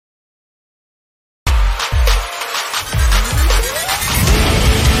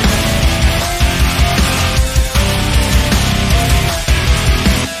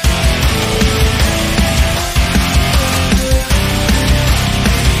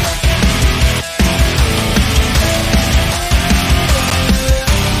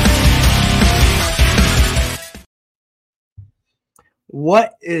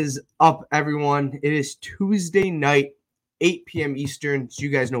What is up, everyone? It is Tuesday night, 8 p.m. Eastern, so you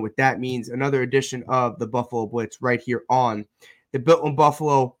guys know what that means. Another edition of the Buffalo Blitz right here on the Built in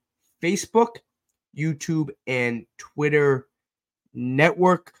Buffalo Facebook, YouTube, and Twitter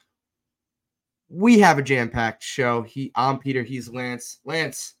network. We have a jam-packed show. I'm Peter. He's Lance.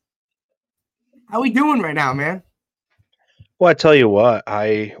 Lance, how we doing right now, man? Well, I tell you what,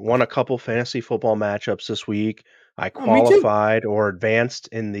 I won a couple fantasy football matchups this week. I Me too. qualified or advanced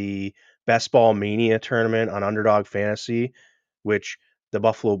in the Best Ball Mania tournament on Underdog Fantasy, which the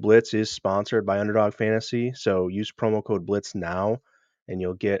Buffalo Blitz is sponsored by Underdog Fantasy. So use promo code Blitz now, and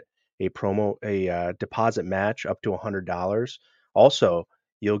you'll get a deposit match up to $100. Also,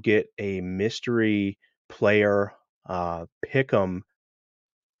 you'll get a mystery player pick'em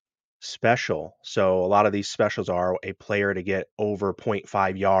special. So a lot of these specials are a player to get over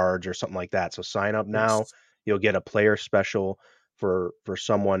 0.5 yards or something like that. So sign up now. Yes. You'll get a player special for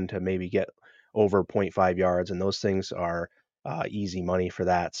someone to maybe get over 0.5 yards, and those things are easy money for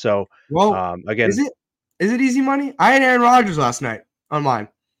that. So Well, again, is it easy money? I had Aaron Rodgers last night on mine.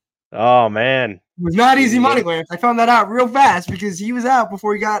 oh man, It was not easy money, Lance. I found that out real fast because he was out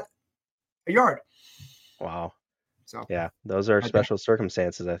before he got a yard. Wow. So yeah, those are special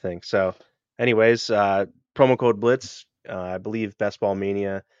circumstances, I think. So anyways, promo code Blitz, I believe Best Ball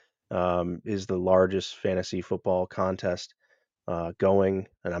Mania is the largest fantasy football contest going,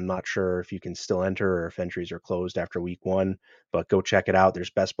 and I'm not sure if you can still enter or if entries are closed after week 1, but go check it out.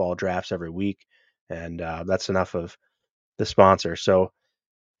 There's best ball drafts every week, and that's enough of the sponsor. So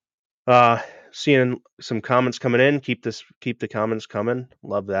seeing some comments coming in, keep the comments coming.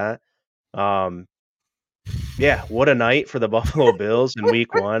 Love that. Yeah, what a night for the Buffalo Bills in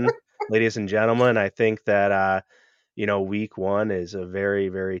week 1, ladies and gentlemen. I think that week 1 is a very,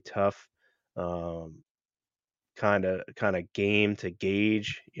 very tough kind of game to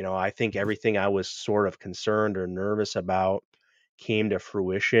gauge. I think everything I was sort of concerned or nervous about came to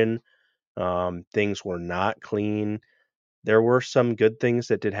fruition. Things were not clean. There were some good things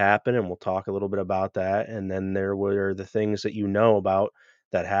that did happen, and we'll talk a little bit about that. And then there were the things that about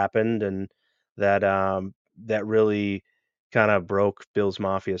that happened, and that really kind of broke Bills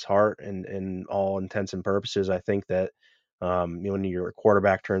Mafia's heart. And in all intents and purposes, I think that when your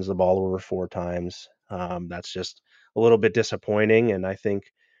quarterback turns the ball over 4 times, that's just a little bit disappointing. And I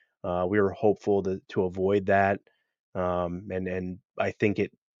think we were hopeful to avoid that. And I think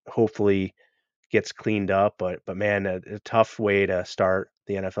it hopefully gets cleaned up, but man, a tough way to start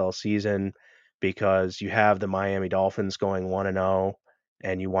the NFL season, because you have the Miami Dolphins going 1-0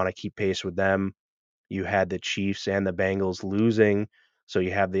 and you want to keep pace with them. You had the Chiefs and the Bengals losing, so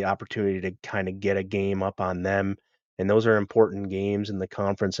you have the opportunity to kind of get a game up on them, and those are important games in the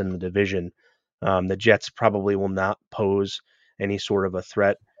conference and the division. The Jets probably will not pose any sort of a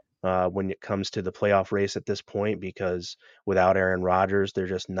threat when it comes to the playoff race at this point, because without Aaron Rodgers, they're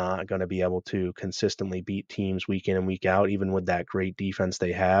just not going to be able to consistently beat teams week in and week out, even with that great defense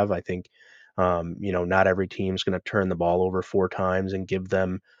they have. I think, not every team's going to turn the ball over 4 times and give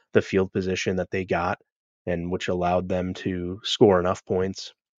them the field position that they got, and which allowed them to score enough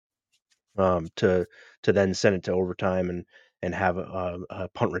points to then send it to overtime and have a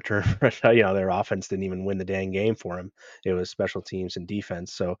punt return. Their offense didn't even win the dang game for them. It was special teams and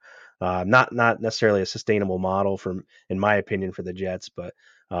defense. So not necessarily a sustainable model in my opinion, for the Jets. But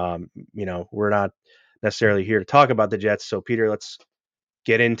we're not necessarily here to talk about the Jets. So Peter, let's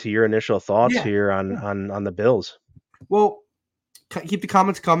get into your initial thoughts here on the Bills. Well, keep the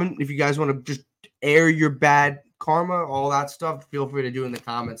comments coming. If you guys want to just air your bad karma, all that stuff, feel free to do in the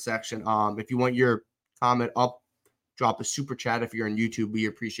comment section. If you want your comment up, drop a super chat. If you're on YouTube, we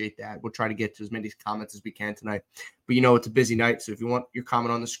appreciate that. We'll try to get to as many comments as we can tonight. But it's a busy night, so if you want your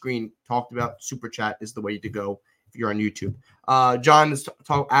comment on the screen talked about, super chat is the way to go if you're on YouTube. John is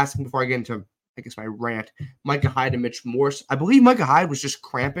asking before I get into, I guess, my rant, Micah Hyde and Mitch Morse. I believe Micah Hyde was just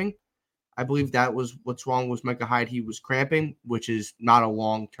cramping. I believe that was what's wrong with Micah Hyde. He was cramping, which is not a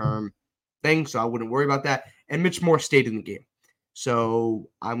long-term thing, so I wouldn't worry about that. And Mitch Morse stayed in the game. So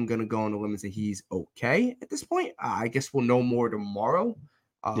I'm going to go on the limb and say he's okay at this point. I guess we'll know more tomorrow.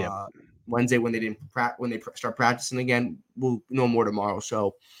 Wednesday, when they start practicing again, we'll know more tomorrow.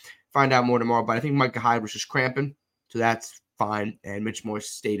 So find out more tomorrow. But I think Micah Hyde was just cramping, so that's fine. And Mitch Morse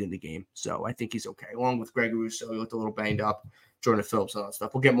stayed in the game. So I think he's okay, along with Greg Russo. He looked a little banged up. Jordan Phillips, all that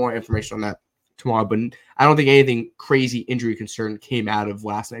stuff. We'll get more information on that tomorrow, but I don't think anything crazy injury concern came out of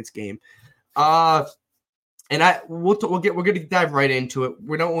last night's game. And we're going to dive right into it.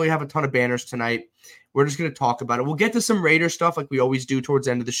 We don't really have a ton of banners tonight. We're just going to talk about it. We'll get to some Raider stuff like we always do towards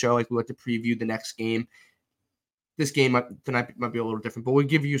the end of the show. Like we like to preview the next game. this game tonight might be a little different, but we'll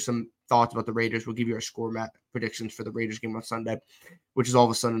give you some thoughts about the Raiders. We'll give you our score predictions for the Raiders game on Sunday, which is all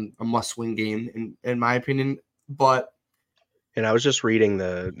of a sudden a must-win game in my opinion. But And I was just reading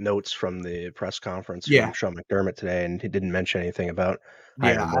the notes from the press conference from Sean McDermott today, and he didn't mention anything about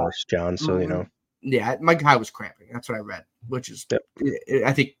high remorse, John. So, my guy was cramping. That's what I read, which is,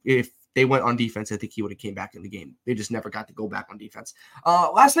 I think if they went on defense, I think he would have came back in the game. They just never got to go back on defense.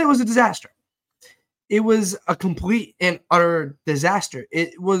 Last night was a disaster. It was a complete and utter disaster.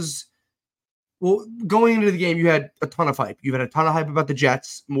 It was, well, going into the game, you had a ton of hype. You had a ton of hype about the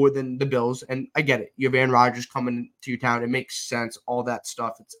Jets more than the Bills, and I get it. You have Aaron Rodgers coming to your town. It makes sense, all that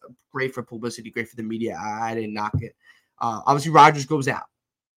stuff. It's great for publicity, great for the media. I didn't knock it. Obviously, Rodgers goes out.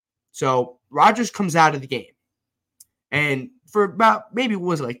 So Rodgers comes out of the game. And for about, maybe what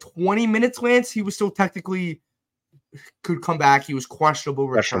was it, like 20 minutes, Lance, he was still technically could come back. He was questionable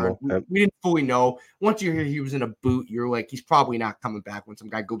return. We didn't fully know. Once you hear he was in a boot, you're like, he's probably not coming back when some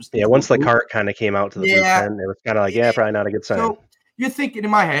guy goes. Yeah, once the cart kind of came out to the boot pen, it was kind of like, probably not a good sign. So you're thinking in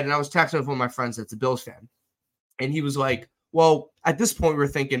my head, and I was texting with one of my friends that's a Bills fan, and he was like, well, at this point, we were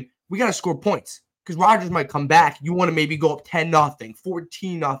thinking, we got to score points because Rodgers might come back. You want to maybe go up 10-0,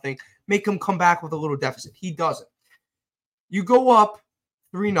 14-0, make him come back with a little deficit. He doesn't. You go up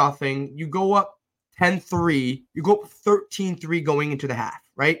 3-0, you go up 10-3, you go up 13-3 going into the half,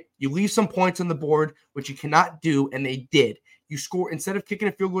 right? You leave some points on the board, which you cannot do, and they did. You score, instead of kicking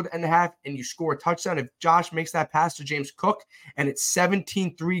a field goal to end the half, and you score a touchdown. If Josh makes that pass to James Cook, and it's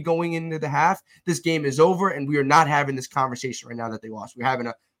 17-3 going into the half, this game is over, and we are not having this conversation right now that they lost. We're having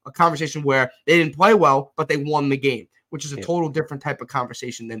a conversation where they didn't play well, but they won the game, which is a total different type of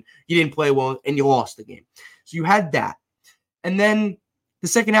conversation than you didn't play well and you lost the game. So you had that. And then the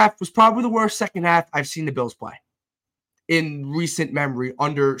second half was probably the worst second half I've seen the Bills play in recent memory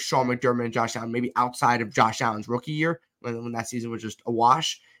under Sean McDermott and Josh Allen, maybe outside of Josh Allen's rookie year when that season was just a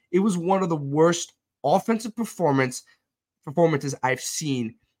wash. It was one of the worst offensive performances I've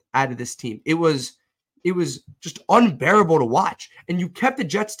seen out of this team. It was just unbearable to watch. And you kept the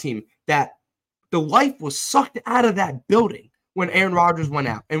Jets team that the life was sucked out of that building when Aaron Rodgers went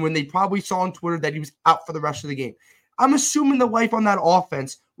out and when they probably saw on Twitter that he was out for the rest of the game. I'm assuming the life on that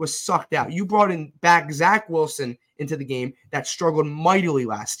offense was sucked out. You brought in back Zach Wilson into the game that struggled mightily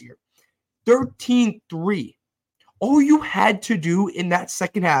last year. 13-3. All you had to do in that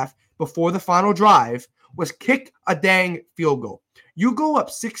second half before the final drive was kick a dang field goal. You go up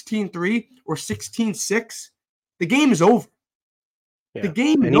 16-3 or 16-6, the game is over. Yeah. The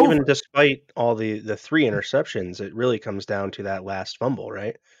game is over. And even despite all the 3 interceptions, it really comes down to that last fumble,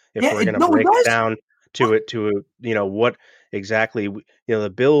 right? If we're going to break it down to what exactly, the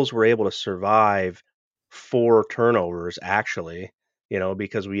Bills were able to survive 4 turnovers actually,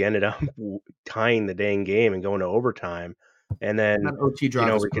 because we ended up tying the dang game and going to overtime. And then, OT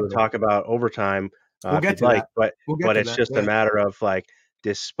drive we can talk about overtime if you'd like, but it's just a matter of like,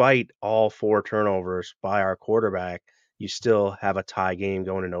 despite all 4 turnovers by our quarterback, you still have a tie game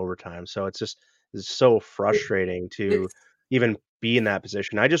going in overtime. So it's so frustrating to even be in that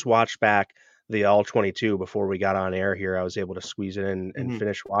position. I just watched back the All 22 before we got on air here. I was able to squeeze it in and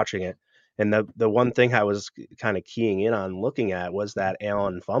finish watching it. And the one thing I was kind of keying in on looking at was that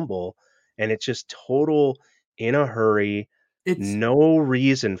Allen fumble. And it's just total in a hurry. No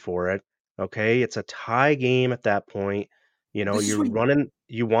reason for it. Okay. It's a tie you want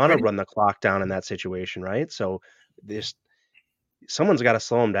to run the clock down in that situation, right? So someone's got to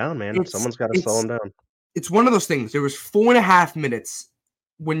slow him down, man. Someone's got to slow him down. It's one of those things. There was 4.5 minutes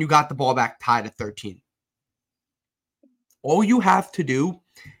when you got the ball back tied at 13. All you have to do,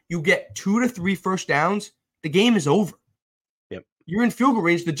 you get 2 to 3 first downs, the game is over. Yep. You're in field goal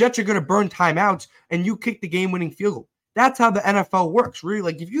range. The Jets are going to burn timeouts, and you kick the game-winning field goal. That's how the NFL works, really.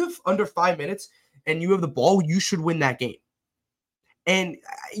 Like, if you have under 5 minutes and you have the ball, you should win that game. And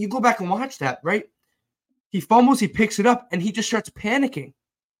you go back and watch that, right? He fumbles, he picks it up, and he just starts panicking.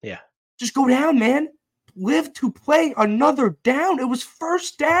 Yeah. Just go down, man. Live to play another down. It was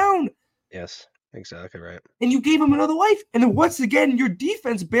first down. Yes, exactly right. And you gave him another life. And then once again, your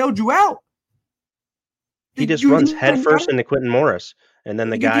defense bailed you out. He just runs headfirst into Quentin Morris. And then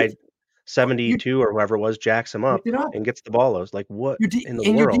the guy, 72 or whoever it was, jacks him up and gets the ball. I was like, what in the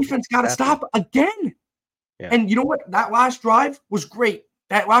world? Your defense got to stop again. Yeah. And you know what? That last drive was great.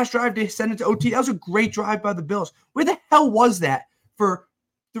 That last drive, they sent it to OT. That was a great drive by the Bills. Where the hell was that for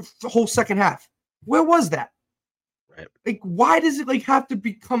the whole second half? Where was that? Right. Like, why does it have to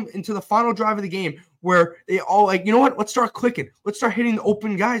become into the final drive of the game where they all you know what? Let's start clicking. Let's start hitting the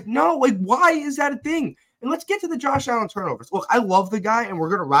open guys. No, why is that a thing? And let's get to the Josh Allen turnovers. Look, I love the guy, and we're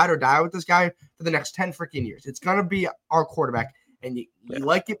going to ride or die with this guy for the next 10 freaking years. It's going to be our quarterback, and you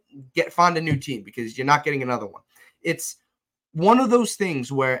like it, find a new team because you're not getting another one. It's one of those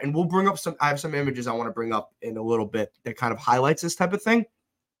things where, and we'll bring up I have some images I want to bring up in a little bit that kind of highlights this type of thing.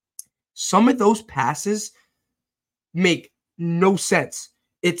 Some of those passes make no sense.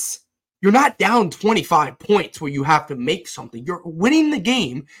 You're not down 25 points where you have to make something. You're winning the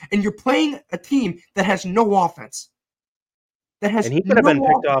game, and you're playing a team that has no offense. And he could have been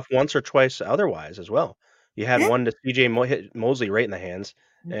picked off once or twice otherwise as well. You had one to C.J. Mosley right in the hands,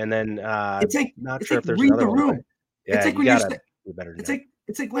 and then not sure if there's another one. Yeah, it's like you gotta do better than that.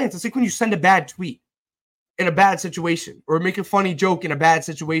 It's like Lance. It's like when you send a bad tweet in a bad situation or make a funny joke in a bad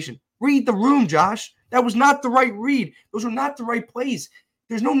situation. Read the room, Josh. That was not the right read. Those were not the right plays.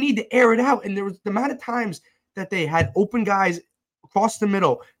 There's no need to air it out. And there was the amount of times that they had open guys across the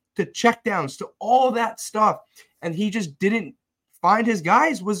middle to check downs to all that stuff, and he just didn't find his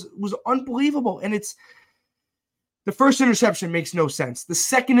guys was unbelievable. And it's the first interception makes no sense. The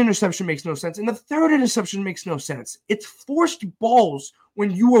second interception makes no sense. And the third interception makes no sense. It's forced balls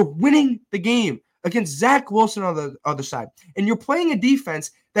when you are winning the game against Zach Wilson on the other side. And you're playing a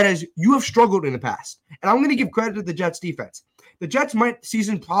defense that you have struggled in the past. And I'm going to give credit to the Jets defense. The Jets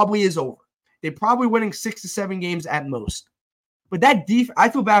season probably is over. They're probably winning 6 to 7 games at most. But I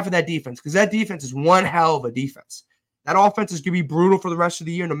feel bad for that defense because that defense is one hell of a defense. That offense is going to be brutal for the rest of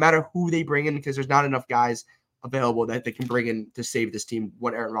the year, no matter who they bring in, because there's not enough guys available that they can bring in to save this team,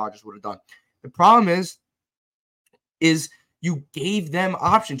 what Aaron Rodgers would have done. The problem is you gave them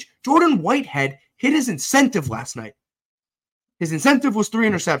options. Jordan Whitehead hit his incentive last night. His incentive was 3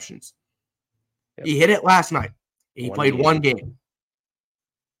 interceptions. Yep. He hit it last night. He played one game.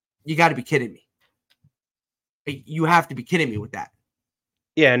 You got to be kidding me. You have to be kidding me with that.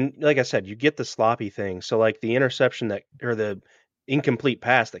 Yeah, and like I said, you get the sloppy thing. So like the interception or the incomplete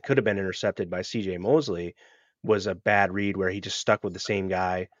pass that could have been intercepted by C.J. Mosley was a bad read where he just stuck with the same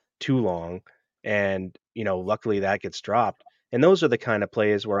guy too long. And, luckily that gets dropped. And those are the kind of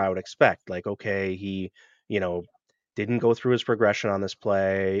plays where I would expect, like, okay, he, didn't go through his progression on this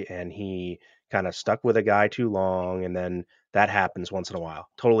play and he kind of stuck with a guy too long. And then that happens once in a while.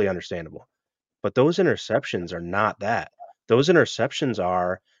 Totally understandable. But those interceptions are not that. Those interceptions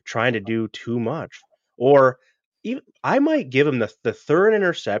are trying to do too much. Or even, I might give him the third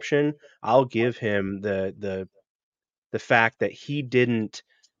interception. I'll give him the fact that he didn't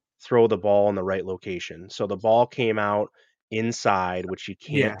throw the ball in the right location. So the ball came out inside, which you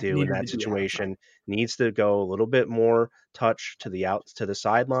can't do in that situation. Needs to go a little bit more touch to the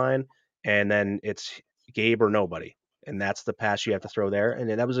sideline, and then it's Gabe or nobody. And that's the pass you have to throw there. And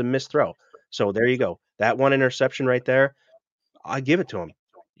that was a missed throw. So there you go. That one interception right there, I give it to him.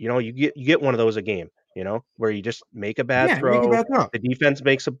 You get one of those a game, where you just make a bad throw. The defense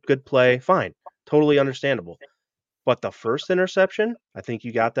makes a good play. Fine. Totally understandable. But the first interception, I think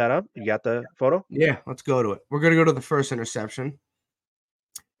you got that up. You got the photo? Yeah, let's go to it. We're going to go to the first interception.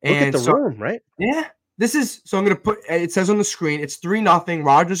 Look at the room, right? Yeah. So I'm going to it says on the screen, it's 3-0.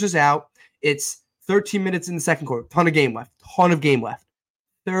 Rodgers is out. It's 13 minutes in the second quarter. Ton of game left.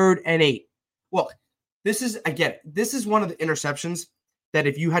 3rd and 8. Look, this is one of the interceptions that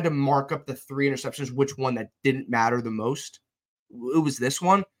if you had to mark up the 3 interceptions, which one that didn't matter the most, it was this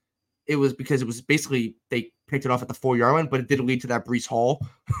one. It was because it was basically they picked it off at the 4-yard line, but it did lead to that Breece Hall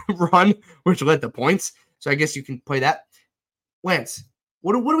run, which led to points. So I guess you can play that. Lance,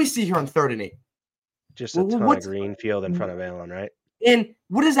 what do we see here on 3rd and 8? Just a ton of green field in front of Allen, right? And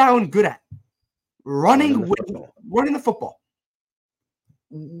what is Allen good at? Running the football.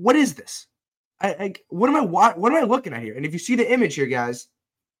 What is this? What am I looking at here? And if you see the image here, guys,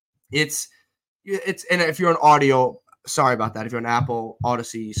 it's and if you're on audio, sorry about that. If you're on Apple,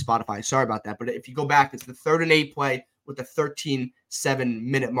 Odyssey, Spotify, sorry about that. But if you go back, it's the 3rd and 8 play with the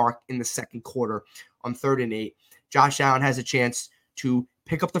 13-7-minute mark in the second quarter on 3rd and 8. Josh Allen has a chance to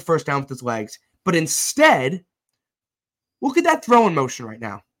pick up the first down with his legs. But instead, look at that throwing motion right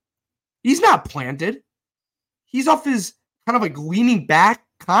now. He's not planted. He's off his kind of like leaning back,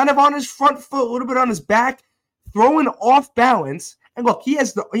 kind of on his front foot, a little bit on his back, throwing off balance. And look, he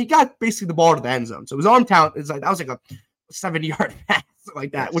got basically the ball to the end zone. So his arm talent is like that was like a 70-yard pass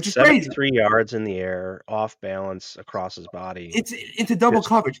like that, which is crazy. 3 yards in the air, off balance across his body. It's into double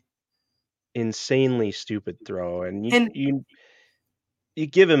coverage. Insanely stupid throw, and you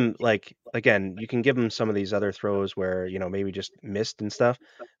give him, like, again, you can give him some of these other throws where maybe just missed and stuff,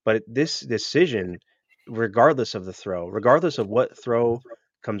 but this decision, regardless of the throw, regardless of what throw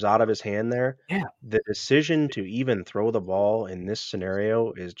comes out of his hand there, the decision to even throw the ball in this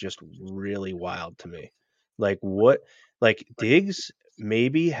scenario is just really wild to me. Like what? Like Diggs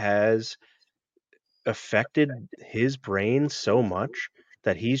maybe has affected his brain so much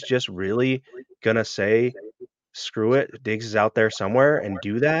that he's just really gonna say, "Screw it, Diggs is out there somewhere," and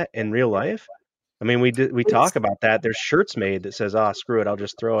do that in real life. I mean, we It's talk about that. There's shirts made that says, "Ah, screw it, I'll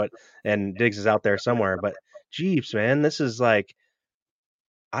just throw it," and Diggs is out there somewhere. But Jeeps, man, this is like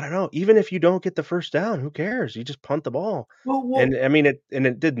I don't know. Even if you don't get the first down, who cares? You just punt the ball, well, and I mean it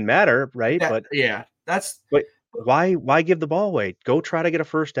didn't matter, right? that yeah, that's But why give the ball away? Go try to get a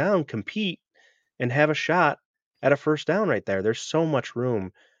first down, compete, and have a shot at a first down right there. There's so much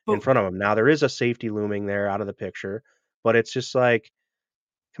room in but front of him. Now there is a safety looming there out of the picture, but it's just like,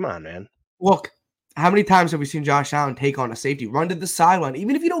 come on, man. look, how many times have we seen Josh Allen take on a safety, run to the sideline,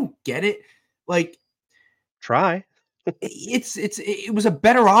 even if you don't get it, like Try. it was a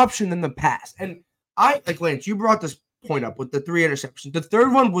better option than the pass. And I like Lance, you brought this point up with the 3 interceptions. The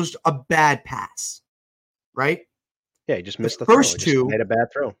third one was a bad pass, right? Yeah, he just The missed the throw. He first just two, made a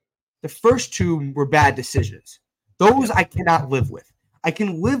bad throw. the first two were bad decisions. Those Yep. I cannot live with. I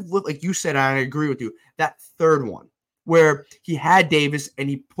can live with, like you said, and I agree with you, that third one where he had Davis and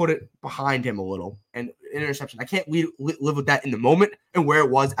he put it behind him a little and interception. I can't live with that in the moment and where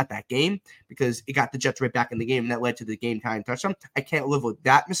it was at that game because it got the Jets right back in the game and that led to the game tying touchdown. I can't live with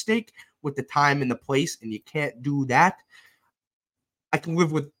that mistake with the time and the place, and you can't do that. I can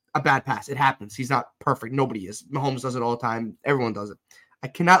live with a bad pass. It happens. He's not perfect. Nobody is. Mahomes does it all the time. Everyone does it. I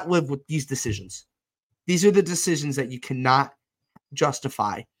cannot live with these decisions. These are the decisions that you cannot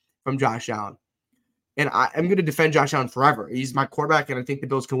justify from Josh Allen. And I'm going to defend Josh Allen forever. He's my quarterback, and I think the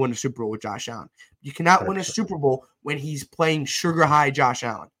Bills can win a Super Bowl with Josh Allen. You cannot win a 100%. Super Bowl when he's playing sugar high Josh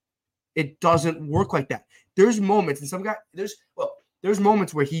Allen. It doesn't work like that. There's moments, and there's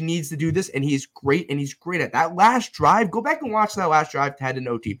moments where he needs to do this, and he's great at that last drive. Go back and watch that last drive to head to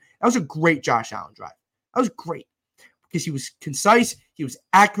OT. That was a great Josh Allen drive. That was great because he was concise, he was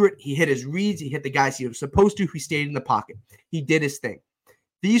accurate, he hit his reads, he hit the guys he was supposed to, he stayed in the pocket. He did his thing.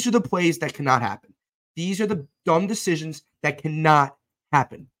 These are the plays that cannot happen. These are the dumb decisions that cannot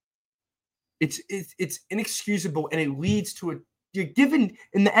happen. It's inexcusable, and it leads to you're given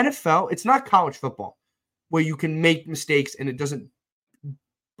in the NFL. It's not college football where you can make mistakes and it doesn't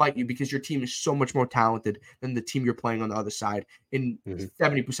bite you because your team is so much more talented than the team you're playing on the other side in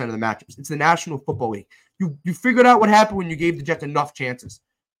 70% of the matchups. It's the National Football League. You figured out what happened when you gave the Jets enough chances.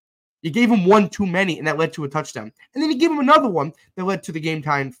 You gave them one too many, and that led to a touchdown. And then you give them another one that led to the game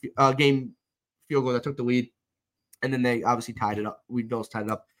field goal that took the lead, and then they obviously tied it up. Bills tied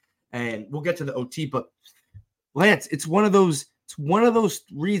it up, and we'll get to the OT. But Lance, it's one of those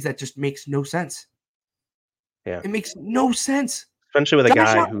reads that just makes no sense. Yeah, it makes no sense, especially with a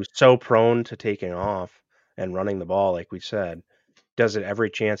guy who's so prone to taking off and running the ball, like we said, does it every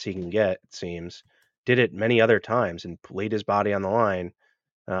chance he can get. It seems did it many other times and laid his body on the line.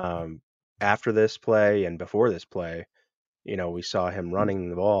 After this play and before this play, we saw him running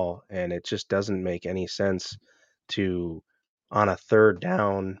the ball, and it just doesn't make any sense to, on a third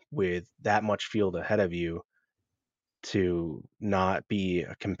down with that much field ahead of you, to not be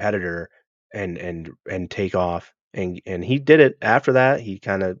a competitor and take off. And he did it after that. He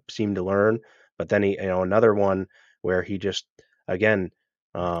kind of seemed to learn, but then he, another one where he just again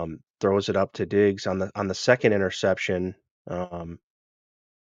throws it up to Diggs on the second interception. I'm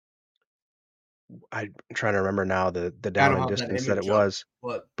trying to remember now the I down don't and have that distance that it image up, was,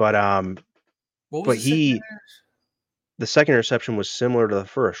 but but what but was the second interception was similar to the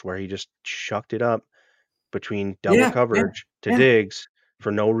first, where he just chucked it up between double yeah, coverage to yeah. Diggs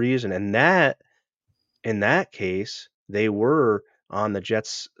for no reason, and that in that case they were on the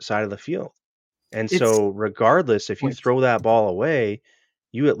Jets' side of the field, and It's so regardless if you points. throw that ball away,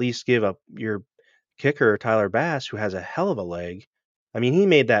 you at least give up your kicker Tyler Bass, who has a hell of a leg. I mean, he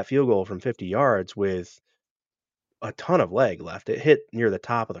made that field goal from 50 yards with a ton of leg left. It hit near the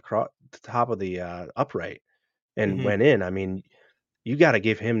top of the upright and Mhm. went in. I mean, you got to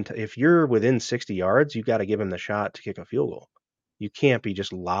give him if you're within 60 yards, you got to give him the shot to kick a field goal. You can't be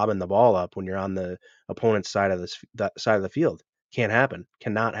just lobbing the ball up when you're on the opponent's side of that side of the field. Can't happen.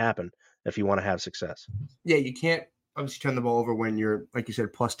 Cannot happen if you want to have success. Yeah, you can't obviously turn the ball over when you're, like you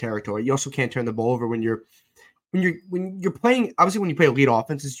said, plus territory. You also can't turn the ball over when you're playing. Obviously, when you play elite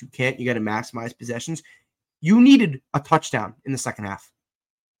offenses, you can't. You got to maximize possessions. You needed a touchdown in the second half,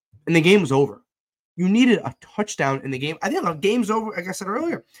 and the game was over. You needed a touchdown in the game. I think the game's over. Like I said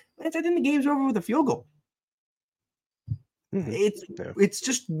earlier, I think the game's over with a field goal. Mm-hmm. It's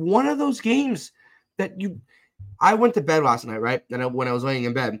just one of those games that I went to bed last night, right? And when I was laying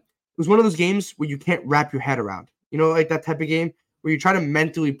in bed, it was one of those games where you can't wrap your head around. Like that type of game where you try to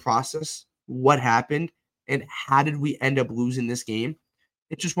mentally process what happened and how did we end up losing this game?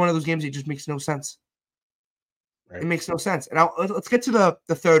 It's just one of those games that just makes no sense. Right. It makes no sense. And let's get to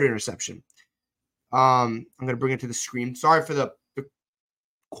the third interception. I'm going to bring it to the screen. Sorry for the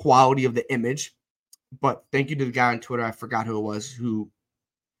quality of the image, but thank you to the guy on Twitter. I forgot who it was who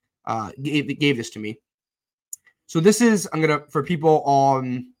gave this to me. So this is, for people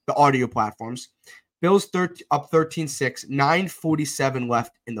on the audio platforms, Bills up 13-6, 9:47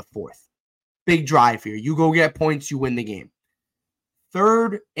 left in the fourth. Big drive here. You go get points, you win the game.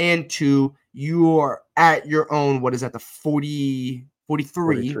 3rd and 2, you are at your own, what is that, the 43,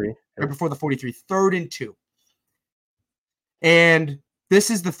 right before the 43, 3rd and 2. And this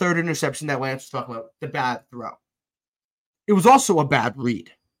is the third interception that Lance was talking about, the bad throw. It was also a bad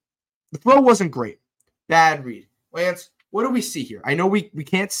read. The throw wasn't great. Bad read. Lance, what do we see here? I know we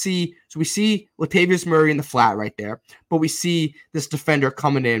can't see. So we see Latavius Murray in the flat right there, but we see this defender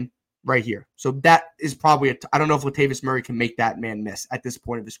coming in right here. So that is probably I don't know if Latavius Murray can make that man miss at this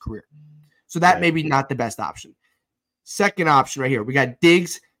point of his career. So that may be not the best option. Second option right here. We got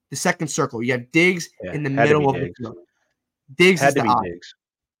Diggs, the second circle. You got Diggs in the middle of the field. Diggs is the option.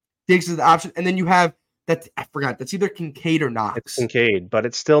 Diggs is the option. And then you have I forgot. That's either Kincaid or Knox. It's Kincaid, but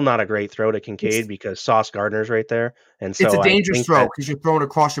it's still not a great throw to Kincaid because Sauce Gardner's right there. And so it's a dangerous throw because you're throwing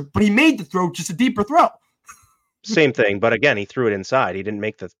across but he made the throw, just a deeper throw. Same thing, but again, he threw it inside. He didn't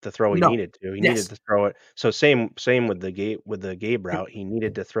make the throw he needed to. He needed to throw it. So same with the Gabe route. He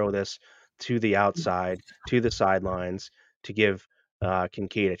needed to throw this to the outside, to the sidelines to give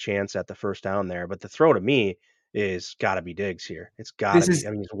Kincaid a chance at the first down there. But the throw to me is got to be Diggs here. It's got to be.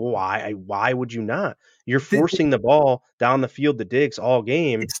 I mean, why would you not? You're forcing the ball down the field to Diggs all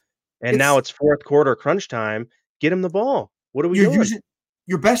game, and now it's fourth quarter crunch time. Get him the ball. What are we doing? Using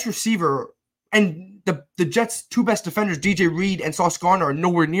your best receiver and the Jets' 2 best defenders, DJ Reed and Sauce Gardner, are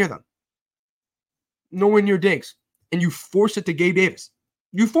nowhere near them. Nowhere near Diggs. And you force it to Gabe Davis.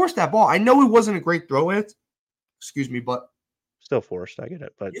 You forced that ball. I know it wasn't a great throw, excuse me, but still forced. I get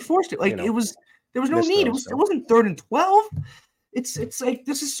it, but you forced it. Like there was no need. It wasn't 3rd and 12. It's like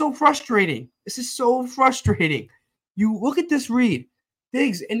this is so frustrating. This is so frustrating. You look at this read,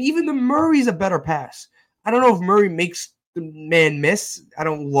 Diggs, and even the Murray's a better pass. I don't know if Murray makes the man miss. I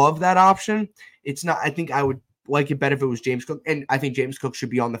don't love that option. It's not. I think I would like it better if it was James Cook, and I think James Cook should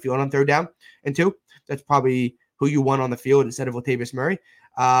be on the field on 3rd down and 2. That's probably who you want on the field instead of Latavius Murray.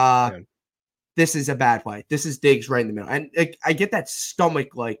 This is a bad play. This is Diggs right in the middle, and I get that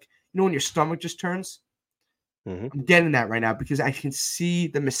stomach, like when your stomach just turns. Mm-hmm. I'm getting that right now because I can see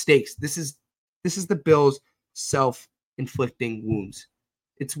the mistakes. This is the Bills' self-inflicting wounds.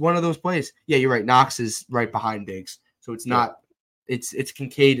 It's one of those plays. Yeah, you're right. Knox is right behind Diggs, so it's not. It's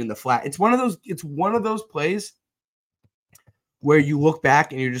Kincaid in the flat. It's one of those plays where you look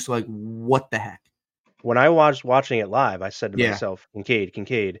back and you're just like, what the heck? When I was watching it live, I said to myself,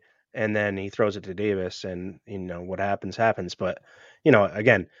 Kincaid, and then he throws it to Davis, and what happens. But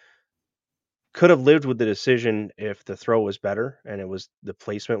again, could have lived with the decision if the throw was better and the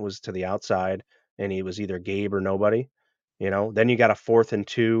placement was to the outside and he was either Gabe or nobody. Then you got a 4th and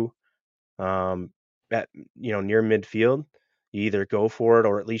 2 at near midfield. You either go for it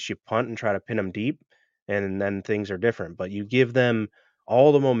or at least you punt and try to pin them deep, and then things are different. But you give them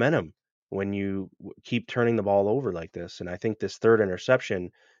all the momentum when you keep turning the ball over like this. And I think this 3rd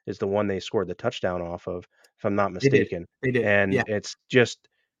interception is the one they scored the touchdown off of, if I'm not mistaken. They did. And it's just,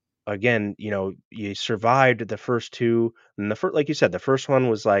 again, you survived the first 2, and like you said, the first one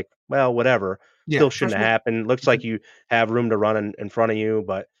was like, well, whatever, still shouldn't have happened. Looks like you have room to run in front of you,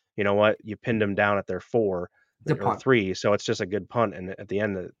 but you know what? You pinned them down at their 4 or 3, so it's just a good punt. And at the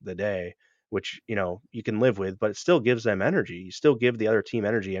end of the day, which you can live with, but it still gives them energy. You still give the other team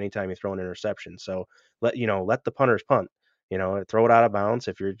energy anytime you throw an interception. So let the punters punt. Throw it out of bounds.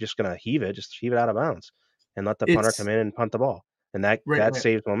 If you're just gonna heave it, just heave it out of bounds, and let the punter come in and punt the ball. And that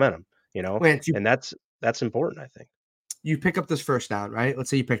saves momentum, Lance, and that's important, I think. You pick up this first down, right? Let's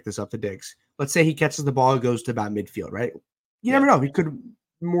say you pick this up to Diggs. Let's say he catches the ball and goes to about midfield, right? You never know. He could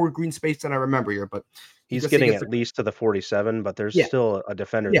more green space than I remember here, but he's getting at least to the 47, but there's still a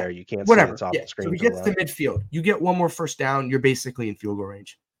defender there. You can't see it's off the screen. So he gets to midfield. You get one more first down, you're basically in field goal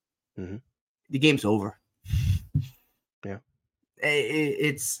range. Mm-hmm. The game's over. Yeah.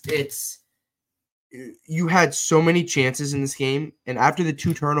 It's you had so many chances in this game, and after the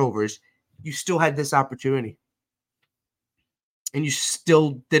 2 turnovers, you still had this opportunity. And you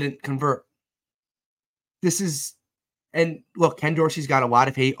still didn't convert. And look, Ken Dorsey's got a lot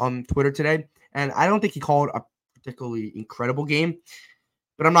of hate on Twitter today, and I don't think he called a particularly incredible game,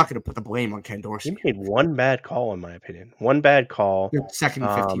 but I'm not going to put the blame on Ken Dorsey. He made one bad call, in my opinion. One bad call. The 2nd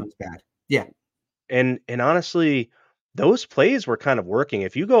and 15 was bad. Yeah. And honestly, those plays were kind of working.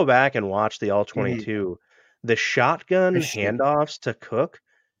 If you go back and watch the all Mhm. 22, the shotgun Interesting. handoffs to Cook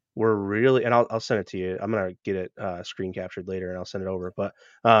were really, and I'll send it to you. I'm gonna get it screen captured later and I'll send it over. But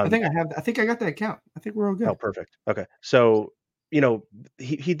I think I got that account. I think we're all oh, good. perfect. Okay. So, you know,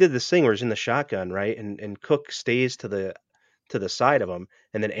 he did this thing where he's in the shotgun, right? And Cook stays to the side of him,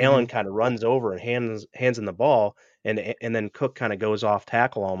 and then Allen Mhm. kind of runs over and hands in the ball, and then Cook kind of goes off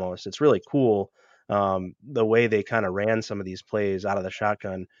tackle almost. It's really cool the way they kind of ran some of these plays out of the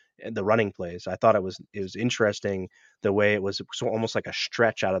shotgun, the running plays. I thought it was interesting the way it was so almost like a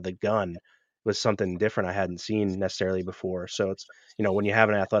stretch out of the gun was something different I hadn't seen necessarily before. So it's when you have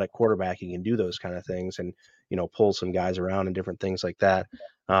an athletic quarterback, you can do those kind of things and pull some guys around and different things like that.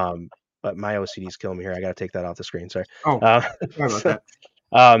 Um, but my OCD's killing me here. I got to take that off the screen. Sorry. Oh, Uh, sorry about so,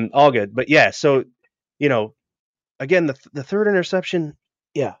 that. all good. But yeah, so you know, again, the third interception,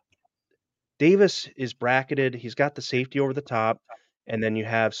 yeah, Davis is bracketed. He's got the safety over the top, and then you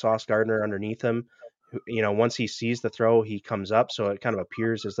have Sauce Gardner underneath him. Once he sees the throw, he comes up, so it kind of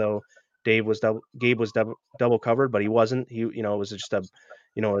appears as though Gabe was double covered, but he wasn't. It was just a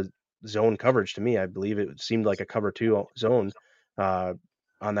zone coverage to me. I believe it seemed like a cover two zone uh,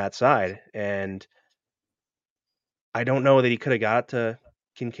 on that side, and I don't know that he could have got to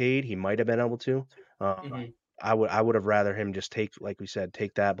Kincaid. He might have been able to. Um, Mhm. I would have rather him just take, like we said,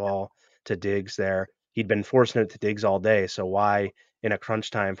 take that ball to Diggs there. He'd been forcing it to Diggs all day, so why in a crunch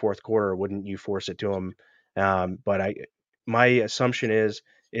time fourth quarter wouldn't you force it to him? But my assumption is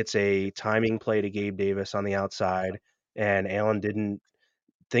it's a timing play to Gabe Davis on the outside, and Allen didn't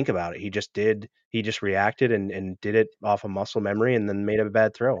think about it. He just did. He just reacted and did it off of muscle memory, and then made a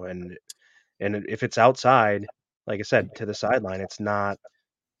bad throw. And if it's outside, like I said, to the sideline, it's not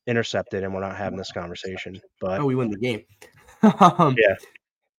intercepted, and we're not having this conversation. But Oh, we win the game. um, yeah,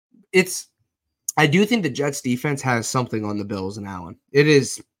 it's. I do think the Jets defense has something on the Bills and Allen. It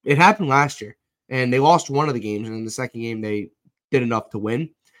is. It happened last year, and they lost one of the games, and in the second game they did enough to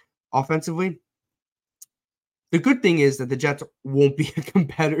win offensively. The good thing is that the Jets won't be a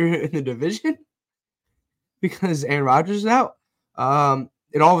competitor in the division because Aaron Rodgers is out.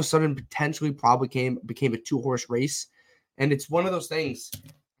 It all of a sudden potentially probably became a two-horse race, and it's one of those things I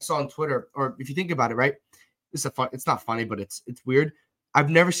saw on Twitter. Or if you think about it, right? It's not funny, but it's weird. I've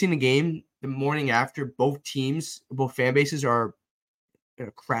never seen a game the morning after both fan bases are in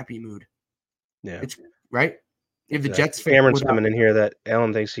a crappy mood. yeah. It's right. If the Exactly. Jets fan Cameron's without, coming in here that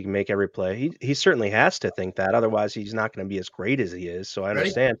Allen thinks he can make every play. He certainly has to think that. Otherwise, he's not going to be as great as he is. So I ready?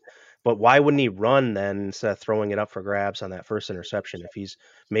 understand. But why wouldn't he run then instead of throwing it up for grabs on that first interception? If he's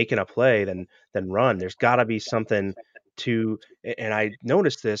making a play, then run. There's got to be something to. And I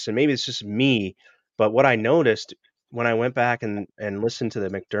noticed this, and maybe it's just me, but what I noticed when I went back and listened to the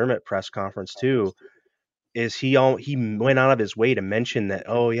McDermott press conference too is he went out of his way to mention that,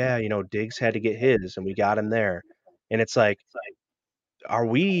 oh yeah, Diggs had to get his, and we got him there. And it's like, are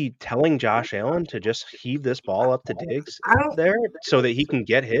we telling Josh Allen to just heave this ball up to Diggs I don't. there so that he can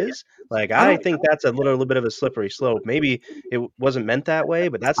get his? Like, I I don't. think that's a little bit of a slippery slope. Maybe it wasn't meant that way,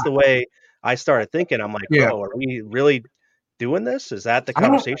 but that's the way I started thinking. I'm like, Yeah. oh, are we really doing this? Is that the I don't.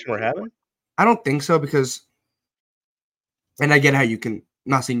 conversation we're having? I don't think so because, and I get how you can.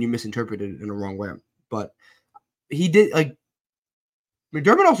 Not saying you misinterpreted it in the wrong way, but he did like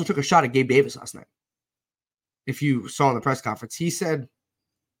McDermott also took a shot at Gabe Davis last night. If you saw in the press conference, he said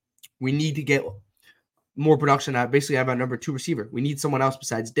we need to get more production out. Basically, have our number two receiver. We need someone else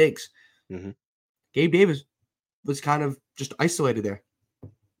besides Diggs. Hmm. Gabe Davis was kind of just isolated there.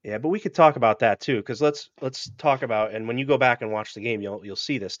 Yeah, but we could talk about that too, because let's talk about, and when you go back and watch the game, you'll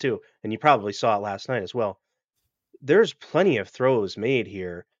see this too, and you probably saw it last night as well. There's plenty of throws made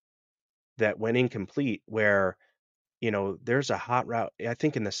here that went incomplete where there's a hot route. I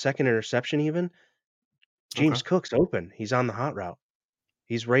think in the second interception, even Okay. James Cook's open. He's on the hot route.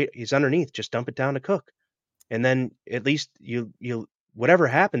 He's underneath. Just dump it down to Cook, and then at least you whatever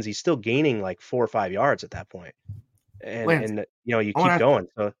happens, he's still gaining like 4 or 5 yards at that point, Lance, and you I want keep to going.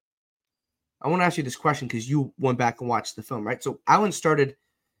 So ask you this question because you went back and watched the film, right? So Allen started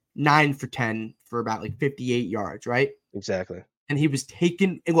 9 for 10 for about like 58 yards, right? exactly. And he was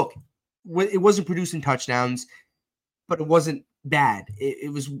taken. And look, it wasn't producing touchdowns, but it wasn't bad.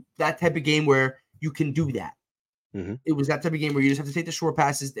 It was that type of game where you can do that. Hmm. It was that type of game where you just have to take the short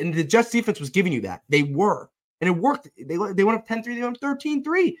passes. And the Jets defense was giving you that. They were. And it worked. They went up 10-3. They went up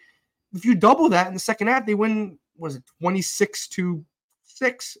 13-3. If you double that in the second half, they win, was it 26-6?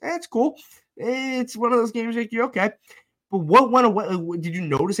 That's cool. It's one of those games like you're okay. But what went away? Did you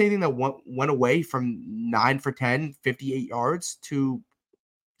notice anything that went away from 9 for 10, 58 yards to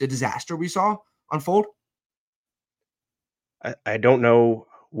the disaster we saw unfold? I don't know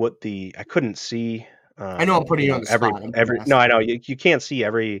what I couldn't see, I know I'm putting you on the every spot. I'm just no, asking. I know you can't see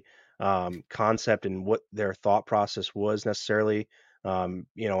every, concept and what their thought process was necessarily. When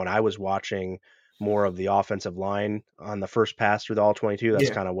I was watching more of the offensive line on the first pass through the all 22, that's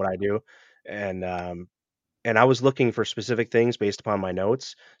Yeah. kinda what I do, and, um and I was looking for specific things based upon my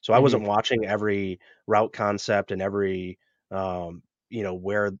notes, so I Hmm. wasn't watching every route concept and every,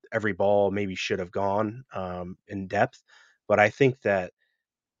 where every ball maybe should have gone, in depth, but I think that,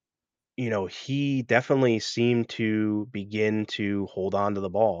 he definitely seemed to begin to hold on to the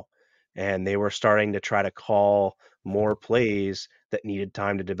ball, and they were starting to try to call more plays that needed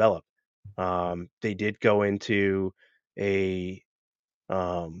time to develop. They did go into a,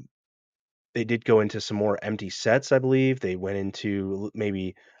 um they did go into some more empty sets, I believe. They went into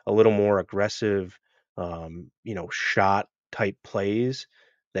maybe a little more aggressive, shot type plays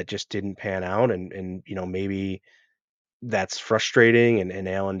that just didn't pan out, and maybe that's frustrating, and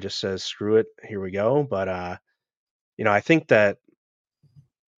Allen just says, "Screw it, here we go." But I think that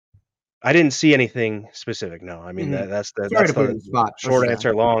I didn't see anything specific, no. I mean, Hmm. Sorry that's to put you on the the spot. I was short just answer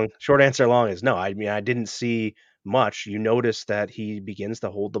asking. long short answer long is no. I mean, I didn't see much. You notice that he begins to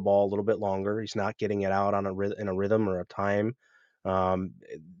hold the ball a little bit longer. He's not getting it out on in a rhythm or a time.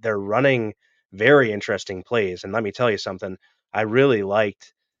 They're running very interesting plays, and let me tell you something, I really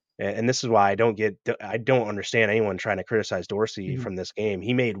liked, and this is why I don't understand anyone trying to criticize Dorsey Mhm. from this game.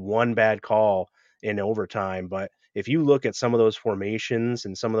 He made one bad call in overtime, but if you look at some of those formations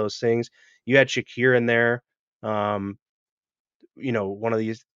and some of those things, you had Shakir in there. Um, one of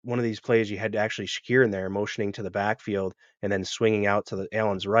these plays, you had actually Shakir in there motioning to the backfield and then swinging out to the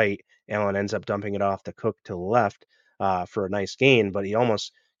Allen's right. Allen ends up dumping it off to Cook to the left for a nice gain, but he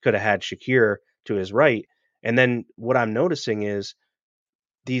almost could have had Shakir to his right. And then what I'm noticing is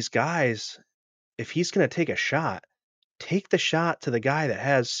these guys, if he's going to take the shot to the guy that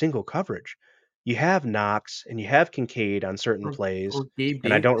has single coverage. You have Knox and you have Kincaid on certain Or plays, Gabe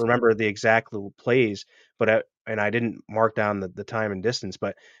and I don't Davis. remember the exact little plays, but I didn't mark down the time and distance,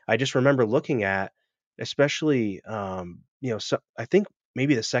 but I just remember looking at, especially, so I think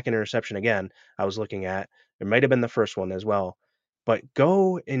maybe the second interception again I was looking at. It might have been the first one as well, but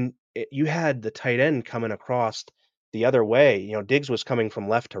you had the tight end coming across the other way. Diggs was coming from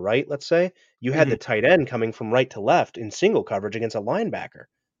left to right, let's say. You had Hmm. the tight end coming from right to left in single coverage against a linebacker.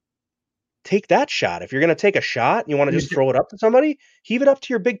 Take that shot. If you're gonna take a shot and you wanna Yeah, just throw it up to somebody, heave it up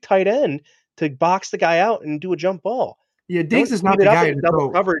to your big tight end to box the guy out and do a jump ball. yeah, Diggs Don't is heave not it the up guy into to double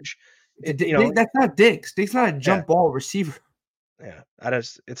throw. coverage. That's not Diggs. Diggs not a Yeah, jump ball receiver. yeah.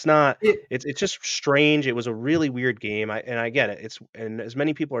 It's not It, it's just strange. It was a really weird game. I get it. And as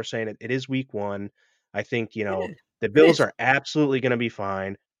many people are saying it is week 1. I think, it is. the It Bills is. are absolutely gonna be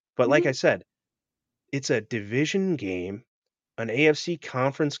fine. But like I Mhm. said, it's a division game, an AFC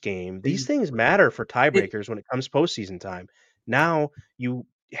conference game. These things matter for It, tiebreakers when it comes postseason time. Now you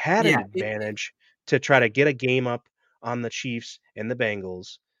had yeah, an advantage to try to get a game up on the Chiefs and the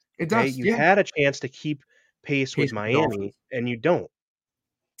Bengals. it Okay, does. you Yeah, had a chance to keep pace with pace with the Miami, Dolphins. and you don't.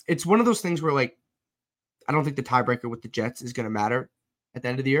 It's one of those things where like I don't think the tiebreaker with the Jets is going to matter at the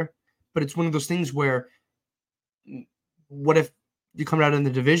end of the year, but it's one of those things where what if you come out in the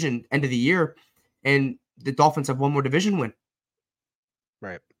division end of the year and the Dolphins have one more division win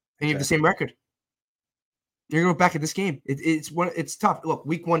Right. and you have the Exactly. same record? You're going to go back at this game. It's tough. Look,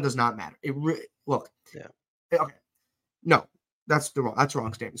 week 1 does not matter. Look. Yeah. Okay. No, that's a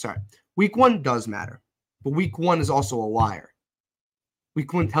wrong statement. Sorry. Week 1 does matter, but week 1 is also a liar.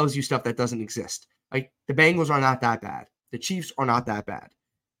 Week 1 tells you stuff that doesn't exist. Like the Bengals are not that bad. The Chiefs are not that bad.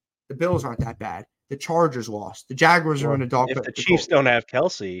 The Bills aren't that bad. The Chargers lost. The Jaguars are Well, in a dog if pit the with the Chiefs Colts. don't have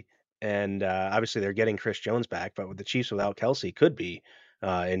Kelsey, and obviously they're getting Chris Jones back, but with the Chiefs without Kelsey could be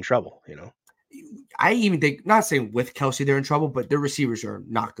in trouble. I even think, not saying with Kelsey they're in trouble, but their receivers are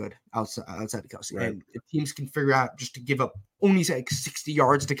not good outside of Kelsey. Right. And if teams can figure out just to give up only like 60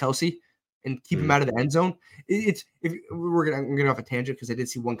 yards to Kelsey and keep him Mhm. out of the end zone, it's if I'm gonna off a tangent because I did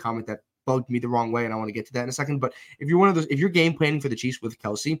see one comment that bugged me the wrong way, and I want to get to that in a second. But if you're game planning for the Chiefs with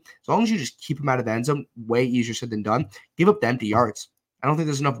Kelsey, as long as you just keep him out of the end zone, way easier said than done. Give up the empty yards. I don't think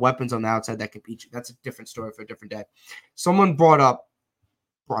there's enough weapons on the outside that can beat you. That's a different story for a different day. Someone brought up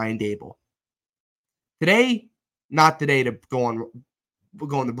Brian Dable. Today, not the day to go on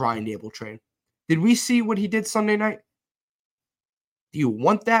the Brian Dable train. Did we see what he did Sunday night? Do you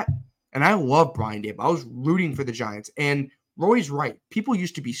want that? And I love Brian Dable. I was rooting for the Giants. And Roy's right. People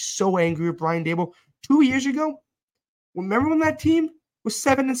used to be so angry with Brian Dable 2 years ago. Remember when that team was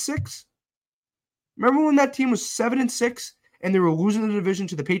 7-6? Remember when that team was 7-6 and they were losing the division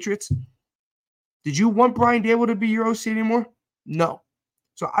to the Patriots? Did you want Brian Dable to be your OC anymore? No.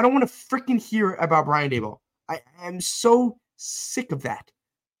 So I don't want to freaking hear about Brian Dable. I am so sick of that.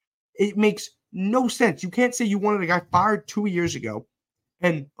 It makes no sense. You can't say you wanted a guy fired 2 years ago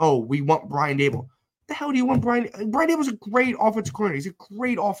and, we want Brian Dable. The hell do you want Brian? Brian Dable's a great offensive coordinator. He's a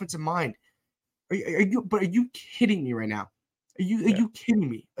great offensive mind. Are you kidding me right now? Are you kidding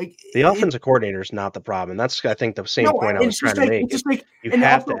me? Like The offensive coordinator is not the problem. That's, I think, the same point I was it's trying just to like make it's is just like, you and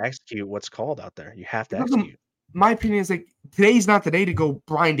have also to execute what's called out there. You have to it's also execute. my opinion is like today's not the day to go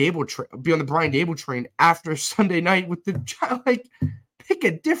be on the Brian Dable train after Sunday night with the like pick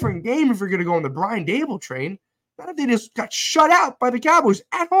a different game if you're gonna go on the Brian Dable train. Not if they just got shut out by the Cowboys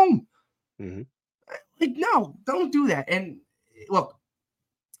at home. Mm-hmm. Like, no, don't do that. And look,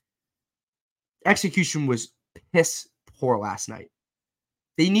 execution was piss poor last night.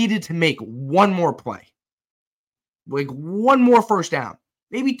 They needed to make one more play, like one more first down,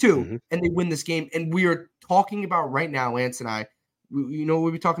 maybe two, and they win this game. And we are talking about right now, Lance and I, you know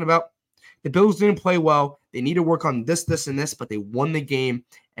what we're talking about? The Bills didn't play well. They need to work on this, this, and this, but they won the game.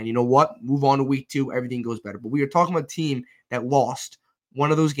 And you know what? Move on to week 2. Everything goes better. But we are talking about a team that lost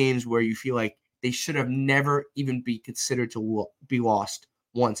one of those games where you feel like they should have never even be considered to be lost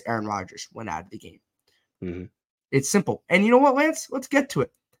once Aaron Rodgers went out of the game. Mm-hmm. It's simple. And you know what, Lance? Let's get to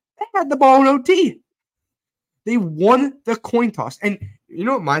it. They had the ball in OT. They won the coin toss. And you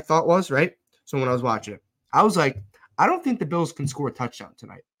know what my thought was, right? So when I was watching it, I was like, I don't think the Bills can score a touchdown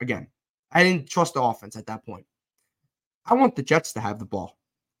tonight. Again, I didn't trust the offense at that point. I want the Jets to have the ball.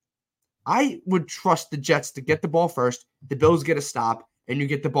 I would trust the Jets to get the ball first. The Bills get a stop, and you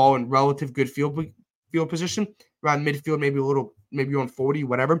get the ball in relative good field position, around midfield, maybe on 40,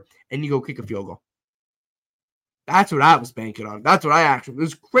 whatever, and you go kick a field goal. That's what I was banking on. That's what it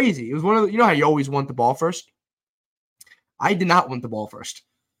was crazy. It was one of the, you know how you always want the ball first? I did not want the ball first.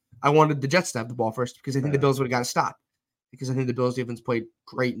 I wanted the Jets to have the ball first because I think the Bills would have got a stop. Because I think the Bills defense played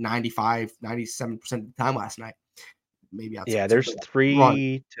great 95, 97% of the time last night. Maybe outside. Yeah, there's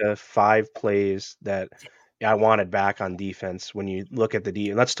 3 to 5 plays that I wanted back on defense when you look at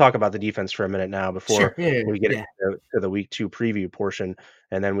the let's talk about the defense for a minute now before we get into the week 2 preview portion,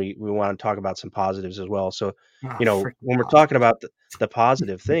 and then we want to talk about some positives as well. So, when we're talking about the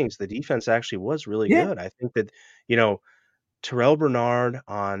positive things, the defense actually was really good. I think that, Terrell Bernard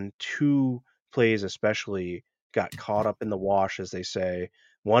on 2 plays especially got caught up in the wash, as they say.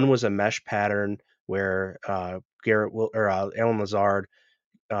 One was a mesh pattern where Alan Lazard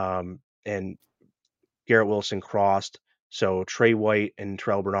and Garrett Wilson crossed. So Trey White and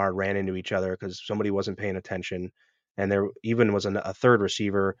Terrell Bernard ran into each other because somebody wasn't paying attention. And there even was a third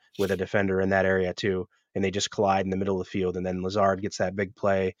receiver with a defender in that area too. And they just collide in the middle of the field. And then Lazard gets that big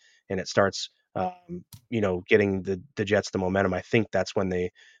play and it starts, getting the Jets the momentum. I think that's when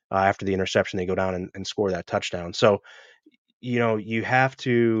they, after the interception, they go down and score that touchdown. So, you have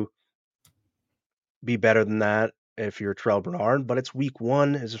to be better than that if you're Terrell Bernard, but it's week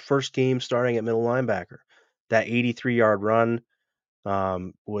 1, his first game starting at middle linebacker. That 83-yard run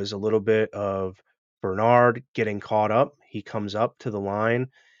was a little bit of Bernard getting caught up. He comes up to the line.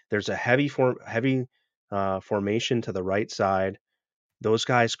 There's a heavy formation to the right side. Those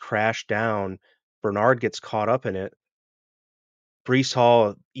guys crash down. Bernard gets caught up in it. Breece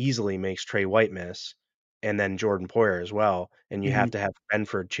Hall easily makes Trey White miss, and then Jordan Poyer as well. And you have to have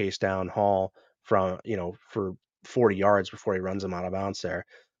Benford chase down Hall for 40 yards before he runs him out of bounds there.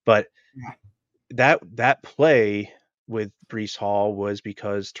 But that play with Breece Hall was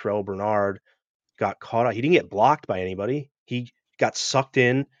because Terrell Bernard got caught out. He didn't get blocked by anybody. He got sucked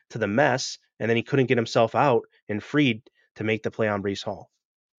in to the mess, and then he couldn't get himself out and freed to make the play on Breece Hall.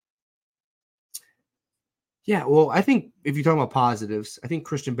 Yeah, well, I think if you're talking about positives, I think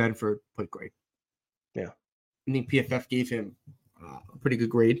Christian Benford played great. Yeah. I think PFF gave him a pretty good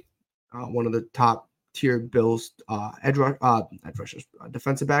grade. One of the top tier Bills edge rushers,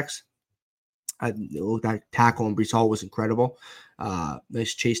 defensive backs. That tackle on Breece Hall was incredible.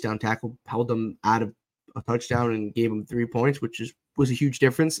 Nice chase down tackle, held them out of a touchdown and gave them 3 points, which was a huge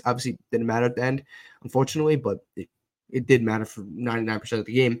difference. Obviously, didn't matter at the end, unfortunately, but it did matter for 99% of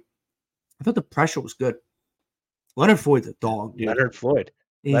the game. I thought the pressure was good. Leonard Floyd's a dog, dude. Leonard Floyd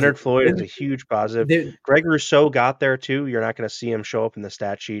is a huge positive. Greg Rousseau got there too. You're not going to see him show up in the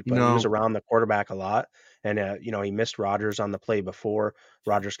stat sheet, but he was around the quarterback a lot. And, he missed Rodgers on the play before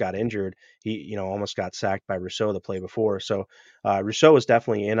Rodgers got injured. He, almost got sacked by Rousseau the play before. So Rousseau was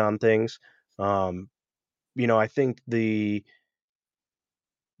definitely in on things. I think the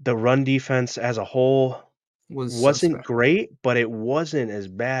run defense as a whole, Was wasn't suspect. great, but it wasn't as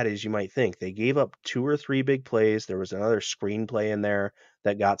bad as you might think. They gave up 2 or 3 big plays. There was another screenplay in there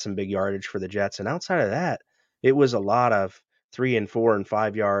that got some big yardage for the Jets, and outside of that, it was a lot of 3 and 4 and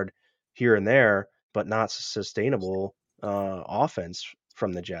 5-yard here and there, but not sustainable offense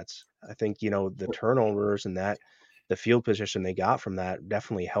from the Jets. I think, the turnovers and the field position they got from that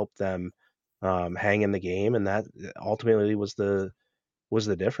definitely helped them hang in the game, and that ultimately was the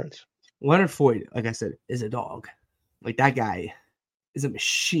difference. Leonard Floyd, like I said, is a dog. Like that guy is a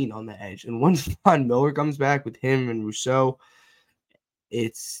machine on the edge. And once Von Miller comes back with him and Rousseau,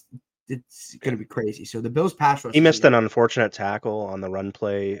 it's going to be crazy. So the Bills pass rush He is missed going an to unfortunate tackle on the run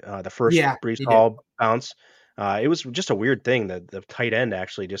play, the first yeah, Breece he did. Hall bounce. It was just a weird thing that the tight end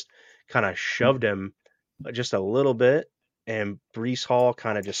actually just kind of shoved him just a little bit, and Breece Hall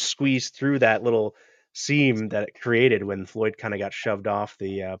kind of just squeezed through that little seam that it created when Floyd kind of got shoved off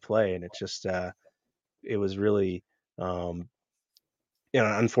the play, and it was really um,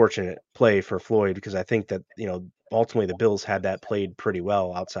 unfortunate play for Floyd because I think that ultimately the Bills had that played pretty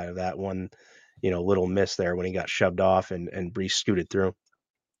well outside of that one little miss there when he got shoved off and Brees scooted through.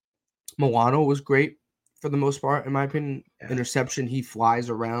 Milano was great for the most part, in my opinion. Yeah. Interception, he flies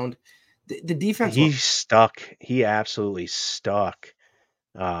around. The defense, He look, stuck. He absolutely stuck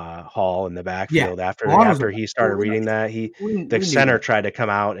Hall in the yeah, backfield after Milano's a after he started we, reading that. The we knew center that. tried to come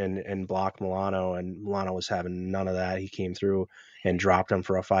out and block Milano, and Milano was having none of that. He came through and dropped him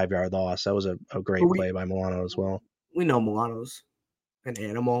for a 5-yard loss. That was a But great play by Milano as well. we know Milano's an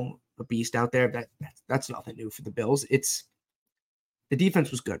animal, a beast out there. That's nothing new for the Bills. It's the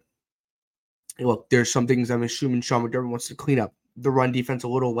defense was good. Look, there's some things I'm assuming Sean McDermott wants to clean up. The run defense a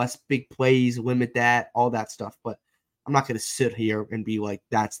little less big plays, limit that, all that stuff. But I'm not going to sit here and be like,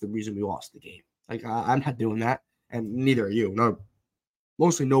 that's the reason we lost the game. Like, I'm not doing that. And neither are you. No,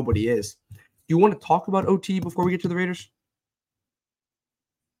 mostly nobody is. Do you want to talk about OT before we get to the Raiders?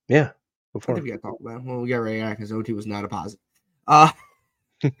 Yeah, I before. think we got to talk about it. Well, we got right because OT was not a positive.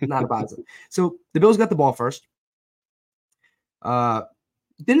 Not a positive. So the Bills got the ball first.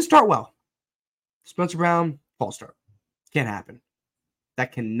 Didn't start well. Spencer Brown, false start. Can't happen.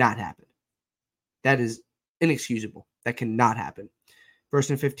 That cannot happen. That is inexcusable. That cannot happen. First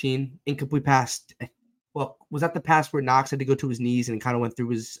and 15, incomplete pass. Well, was that the pass where Knox had to go to his knees and it kind of went through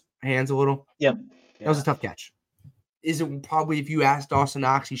his hands a little? Yep. That was a tough catch. Is it probably, if you ask Dawson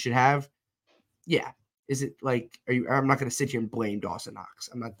Knox, he should have? Yeah. Is it like, I'm not going to sit here and blame Dawson Knox.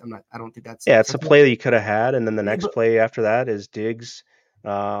 I don't think that's Yeah, it's a acceptable. play that you could have had, and then the Yeah, next but play after that is Diggs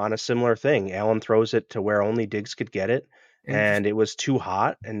on a similar thing. Allen throws it to where only Diggs could get it, and just, and it was too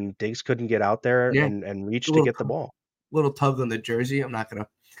hot, and Diggs couldn't get out there yeah, and reach a to get the ball. little tug on the jersey. I'm not going to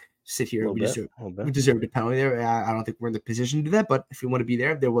sit A here. little We bit, deserve a little bit. we deserved a penalty there. I don't think we're in the position to do that, but if we want to be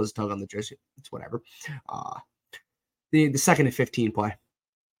there, there was a tug on the jersey. It's whatever. The second and 15 play,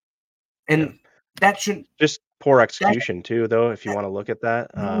 and Yeah. that shouldn't. Just poor That execution too, though. If you want to look at that,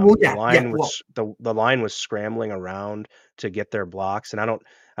 well, the yeah. line Well, was the line was scrambling around to get their blocks, and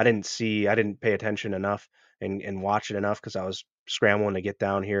I didn't pay attention enough and watch it enough because I was scrambling to get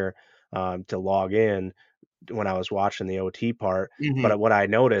down here to log in when I was watching the OT part. mm-hmm. But what I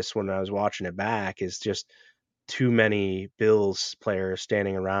noticed when I was watching it back is just too many Bills players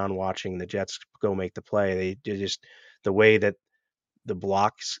standing around watching the Jets go make the play. They just the way that the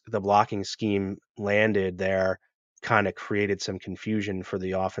blocking scheme landed there kind of created some confusion for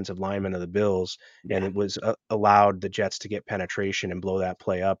the offensive linemen of the Bills, and Yeah, it was allowed the Jets to get penetration and blow that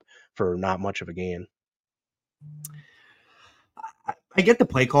play up for not much of a gain. I get the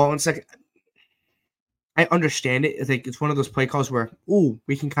play call in a second. I understand it. I think it's one of those play calls where,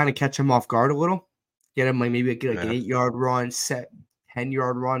 we can kind of catch him off guard a little, get him like maybe get like an Yeah. 8-yard run, set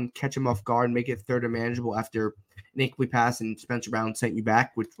 10-yard run, catch him off guard, make it third and manageable after an incomplete pass and Spencer Brown sent you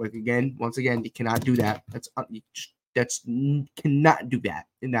back. Which, like once again, you cannot do that. That's cannot do that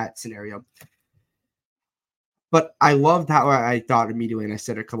in that scenario. But I loved how I thought immediately, and I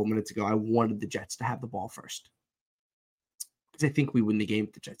said a couple minutes ago, I wanted the Jets to have the ball first because I think we win the game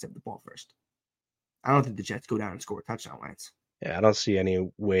if the Jets have the ball first. I don't think the Jets go down and score a touchdown, Lance. Yeah, I don't see any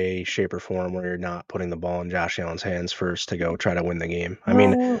way, shape, or form where you're not putting the ball in Josh Allen's hands first to go try to win the game. I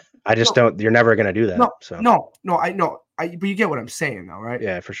mean, I just don't. You're never going to do that. So I know. But you get what I'm saying, though, right?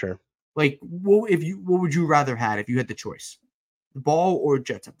 yeah, for sure. Like, what would you rather had if you had the choice, the ball or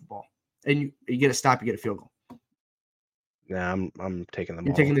Jets have the ball, and you get a stop, you get a field goal? Nah, I'm taking the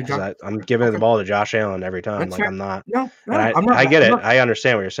You're ball taking the because jump. I'm giving the Okay, ball to Josh Allen every time. that's Like fair. I'm not, No, and I'm not. I get I'm it. not. I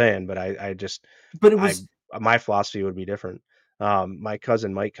understand what you're saying, but I just But it I was. my philosophy would be different. My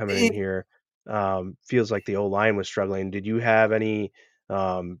cousin Mike coming in here feels like the O line was struggling. Did you have any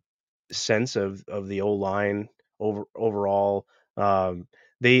sense of the O line overall.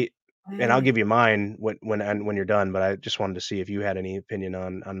 They and I'll give you mine when you're done. But I just wanted to see if you had any opinion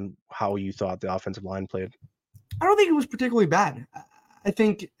on how you thought the offensive line played. I don't think it was particularly bad. I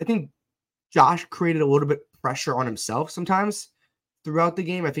think Josh created a little bit pressure on himself sometimes throughout the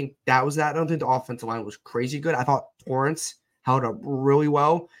game. I think that was that. I don't think the offensive line was crazy good. I thought Torrance held up really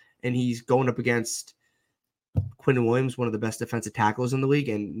well, and he's going up against Quinton Williams, one of the best defensive tackles in the league,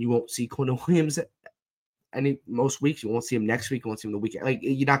 and you won't see Quinton Williams most weeks. You won't see him next week. You won't see him the weekend. Like,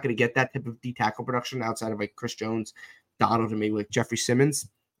 you're not going to get that type of D tackle production outside of like Chris Jones, Donald, and maybe like Jeffrey Simmons.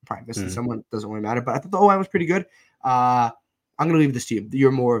 Probably missing someone. Doesn't really matter. But I thought the O-line was pretty good. I'm going to leave this to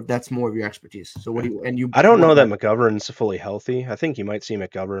you. That's more of your expertise. So what do you? I don't know that McGovern's fully healthy. I think you might see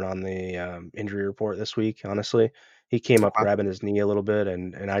McGovern on the injury report this week. Honestly, he came up grabbing his knee a little bit,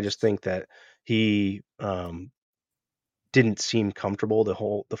 and I just think that he didn't seem comfortable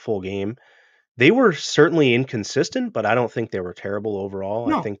the full game. They were certainly inconsistent, but I don't think they were terrible overall.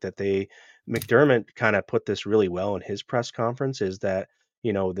 No. I think that McDermott kind of put this really well in his press conference, is that,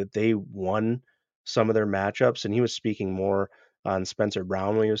 that they won some of their matchups, and he was speaking more on Spencer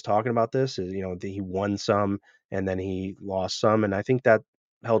Brown when he was talking about this, is, that he won some and then he lost some. And I think that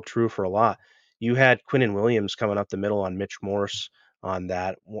held true for a lot. You had Quinnen Williams coming up the middle on Mitch Morse on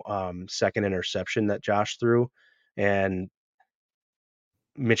that second interception that Josh threw. And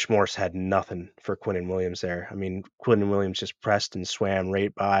Mitch Morse had nothing for Quinnen Williams there. I mean, Quinnen Williams just pressed and swam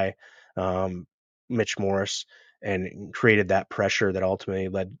right by Mitch Morse and created that pressure that ultimately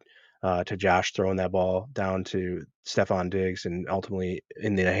led to Josh throwing that ball down to Stephon Diggs and ultimately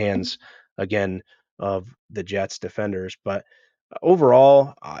in the hands again of the Jets defenders. But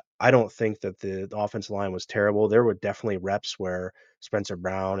overall, I don't think that the offensive line was terrible. There were definitely reps where Spencer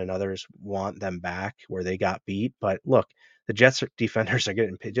Brown and others want them back where they got beat. But look, the Jets defenders are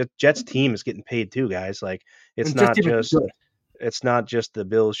getting paid. Jets team is getting paid too, guys. Like, it's not just the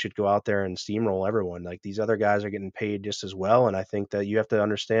Bills should go out there and steamroll everyone. Like, these other guys are getting paid just as well. And I think that you have to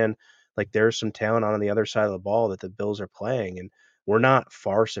understand, like, there's some talent on the other side of the ball that the Bills are playing, and we're not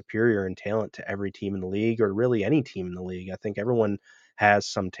far superior in talent to every team in the league or really any team in the league. I think everyone has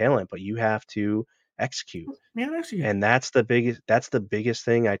some talent, but you have to execute. And that's the biggest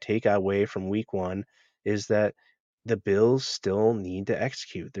thing I take away from week 1 is that the Bills still need to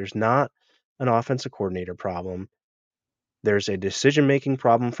execute. There's not an offensive coordinator problem. There's a decision-making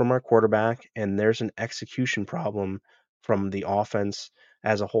problem from our quarterback, and there's an execution problem from the offense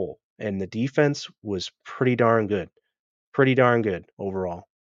as a whole. And the defense was pretty darn good overall.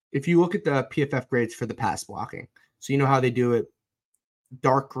 If you look at the PFF grades for the pass blocking, so you know how they do it,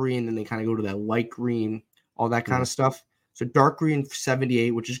 dark green, then they kind of go to that light green, all that kind of stuff. So dark green 78,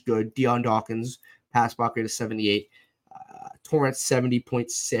 which is good. Deion Dawkins pass block rate is 78. Torrance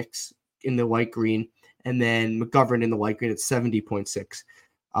 70.6 in the light green, and then McGovern in the light green at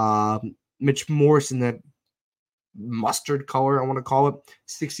 70.6. Mitch Morse in the mustard color, I want to call it,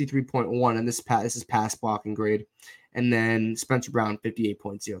 63.1, and this is pass blocking grade. And then Spencer Brown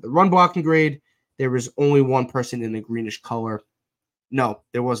 58.0. The run blocking grade, there was only one person in the greenish color. No,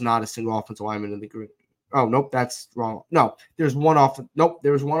 there was not a single offensive lineman in the green. Oh, nope, that's wrong. No, there was one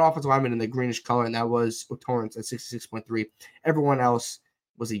offensive lineman in the greenish color, and that was Torrance at 66.3. Everyone else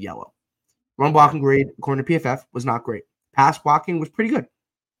was a yellow. Run blocking grade, according to PFF, was not great. Pass blocking was pretty good.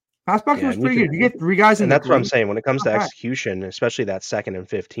 Pass blocking was pretty good. You get 3 guys in the green. And that's what I'm saying. When it comes to execution, especially that 2nd and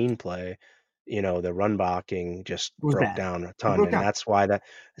 15 play, the run blocking just broke down a ton. And that's why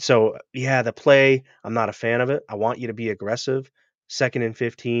so yeah, the play, I'm not a fan of it. I want you to be aggressive. 2nd and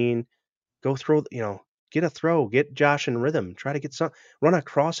 15, go throw, get a throw, get Josh in rhythm, try to get run a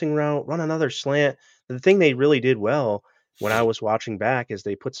crossing route, run another slant. The thing they really did well when I was watching back is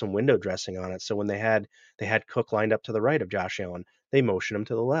they put some window dressing on it. So when they had Cook lined up to the right of Josh Allen, they motioned him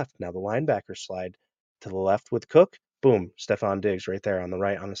to the left. Now the linebackers slide to the left with Cook. Boom, Stephon Diggs right there on the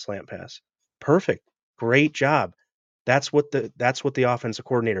right on the slant pass. Perfect. Great job. That's what the offensive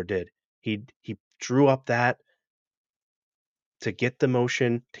coordinator did. He drew up that to get the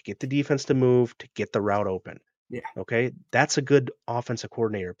motion, to get the defense to move, to get the route open. Yeah. Okay? That's a good offensive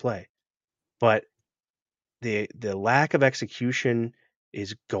coordinator play. But the lack of execution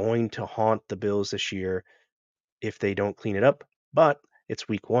is going to haunt the Bills this year if they don't clean it up. But it's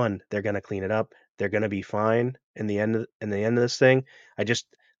week 1. They're going to clean it up. They're going to be fine in the end of this thing.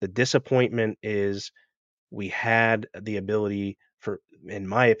 The disappointment is we had the ability in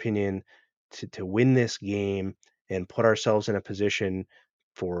my opinion, to win this game and put ourselves in a position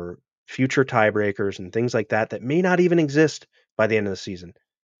for future tiebreakers and things like that may not even exist by the end of the season.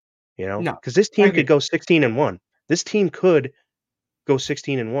 No, because this team could go 16-1. This team could go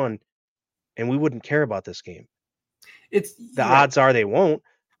 16-1 and we wouldn't care about this game. The You're right. odds are they won't,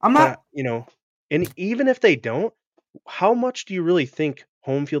 I'm but, not. and even if they don't, how much do you really think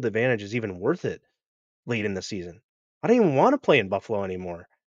home field advantage is even worth it late in the season? I don't even wanna play in Buffalo anymore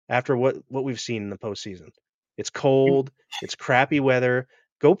after what we've seen in the postseason. It's Give, cold, it's crappy weather.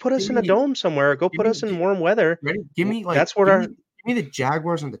 Go put give us in a me. dome somewhere, go Give put me. us in warm weather. Ready? Give me That's what our give me the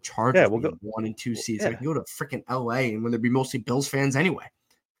Jaguars and the yeah, Chargers we'll go being 1 and 2 seeds. So I yeah, can go to freaking LA and when there'd be mostly Bills fans anyway.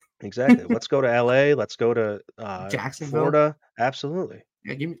 exactly. Let's go to LA, let's go to, Jacksonville. Florida. Absolutely.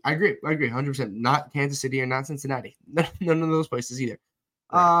 Yeah, give me. I agree. 100%. Not Kansas City or not Cincinnati. None of those places either.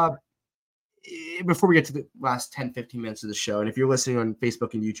 Right. Before we get to the last 10, 15 minutes of the show, and if you're listening on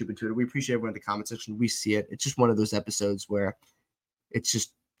Facebook and YouTube and Twitter, we appreciate everyone in the comment section. We see it. It's just one of those episodes where it's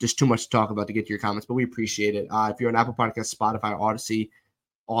just too much to talk about to get to your comments, but we appreciate it. If you're on Apple Podcasts, Spotify, Odyssey,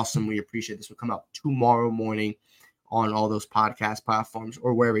 awesome. We appreciate this. Will come out tomorrow morning on all those podcast platforms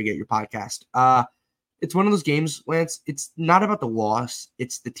or wherever you get your podcast. It's one of those games, Lance. It's not about the loss.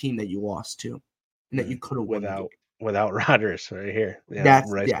 It's the team that you lost to and that you could have won the game. Without Rodgers right here. Yeah,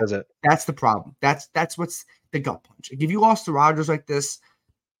 Rice says it. That's the problem. That's what's the gut punch. Like if you lost to Rodgers like this,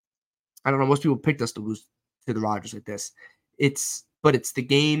 I don't know. Most people picked us to lose to the Rodgers like this. It's the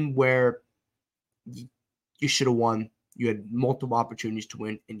game where you should have won. You had multiple opportunities to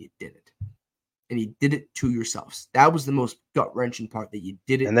win, and you didn't. And you did it to yourselves. That was the most gut wrenching part. That you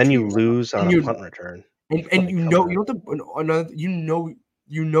did it, And then to you yourself. lose on a punt return. And Like, you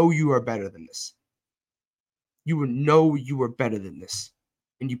know you are better than this. You know you were better than this,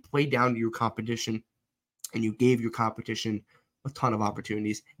 and you played down to your competition, and you gave your competition a ton of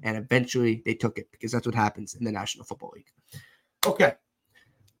opportunities, and eventually they took it because that's what happens in the National Football League. Okay,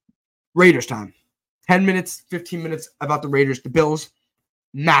 Raiders time. 10 minutes, 15 minutes about the Raiders. The Bills,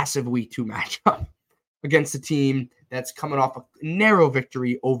 massive Week 2 matchup against a team that's coming off a narrow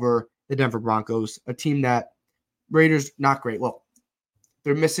victory over the Denver Broncos, a team that Raiders, not great. Well,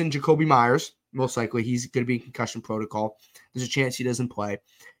 they're missing Jacoby Myers. Most likely, he's going to be in concussion protocol. There's a chance he doesn't play.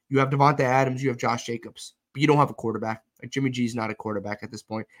 You have Devontae Adams. You have Josh Jacobs. But you don't have a quarterback. Like Jimmy G's not a quarterback at this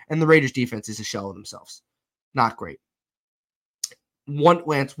point. And the Raiders' defense is a shell of themselves. Not great. One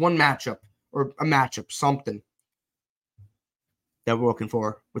matchup or a matchup, something that we're looking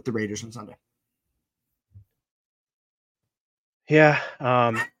for with the Raiders on Sunday. Yeah,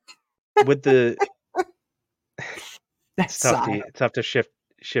 with the That's it's tough to shift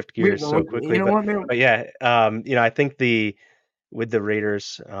gears so quickly, you know what, man? but yeah, I think with the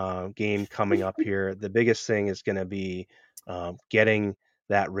Raiders game coming up here, the biggest thing is going to be getting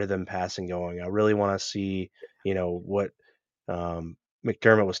that rhythm passing going. I really want to see, what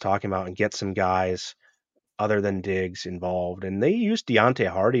McDermott was talking about and get some guys other than Diggs involved. And they used Deontay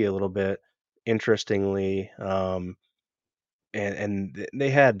Hardy a little bit, interestingly, and they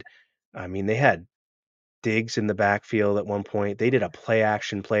had Diggs in the backfield at one point. They did a play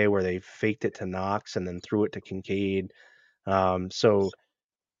action play where they faked it to Knox and then threw it to Kincaid. So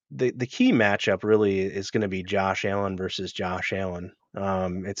the key matchup really is going to be Josh Allen versus Josh Allen.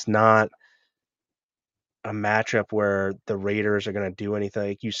 It's not a matchup where the Raiders are going to do anything.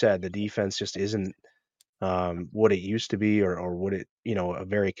 Like you said, the defense just isn't what it used to be, or what it, a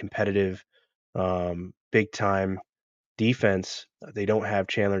very competitive, big time defense. They don't have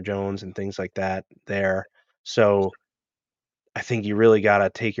Chandler Jones and things like that there. So I think you really got to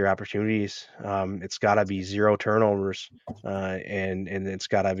take your opportunities. It's got to be 0 turnovers, and it's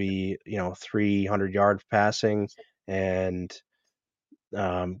got to be 300 yards passing, and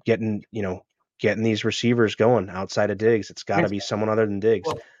getting these receivers going outside of Diggs. It's got to be someone other than Diggs.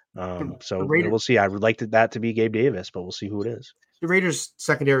 Well, So we'll see. I would like that to be Gabe Davis, but we'll see who it is. The Raiders'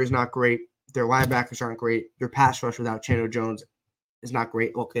 secondary is not great. Their linebackers aren't great. Their pass rush without Chandler Jones is not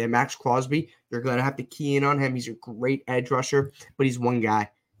great. Okay, Max Crosby, you're going to have to key in on him. He's a great edge rusher, but he's one guy.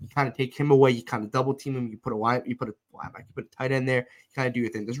 You kind of take him away. You kind of double team him. You put a linebacker, you put a tight end there. You kind of do your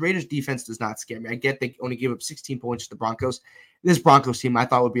thing. This Raiders defense does not scare me. I get they only gave up 16 points to the Broncos. This Broncos team I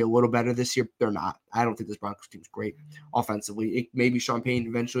thought would be a little better this year. They're not. I don't think this Broncos team is great offensively. Maybe Sean Payne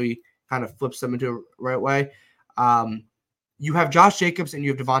eventually kind of flips them into the right way. You have Josh Jacobs and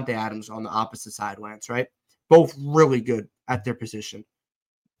you have Devontae Adams on the opposite side, Lance, right? Both really good at their position.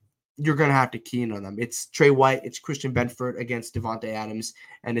 You're going to have to key in on them. It's Trey White, it's Christian Benford against Devontae Adams,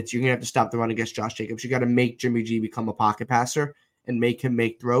 and you're going to have to stop the run against Josh Jacobs. You got to make Jimmy G become a pocket passer and make him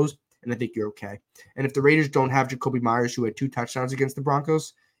make throws, and I think you're okay. And if the Raiders don't have Jacoby Myers, who had 2 touchdowns against the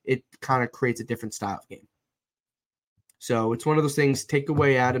Broncos, it kind of creates a different style of game. So it's one of those things, take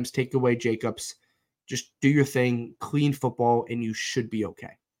away Adams, take away Jacobs, just do your thing, clean football, and you should be okay.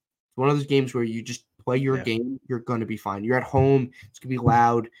 It's one of those games where you just play your game, you're going to be fine. You're at home, it's going to be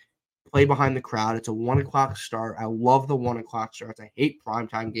loud. Play behind the crowd. It's a 1:00 start. I love the 1:00 starts. I hate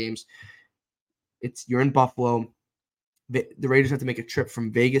primetime games. You're in Buffalo. The Raiders have to make a trip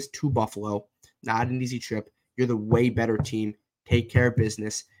from Vegas to Buffalo. Not an easy trip. You're the way better team. Take care of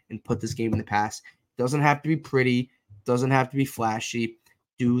business and put this game in the past. Doesn't have to be pretty. Doesn't have to be flashy.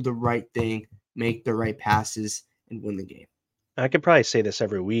 Do the right thing. Make the right passes and win the game. I could probably say this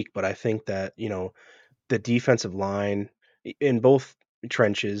every week, but I think that, the defensive line in both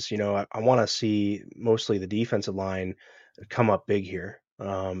trenches, I want to see mostly the defensive line come up big here,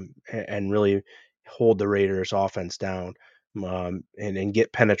 and really hold the Raiders offense down, and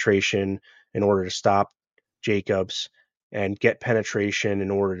get penetration in order to stop Jacobs, and get penetration in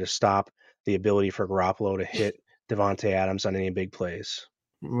order to stop the ability for Garoppolo to hit Devontae Adams on any big plays.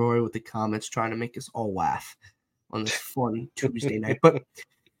 Roy with the comments trying to make us all laugh on this fun Tuesday night. But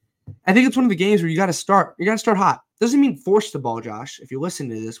I think it's one of the games where you got to start. You got to start hot. Doesn't mean force the ball, Josh. If you listen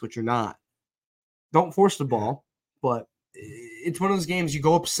to this, which you're not, don't force the ball. But it's one of those games you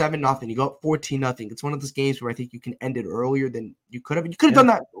go up 7-0, you go up 14-0. It's one of those games where I think you can end it earlier than you could have. You could have done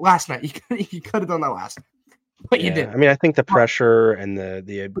that last night. You could have done that last night, but you didn't. I mean, I think the pressure and the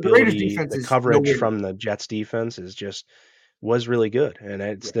But the Raiders ability, defense the is coverage nowhere near. from the Jets defense was really good. And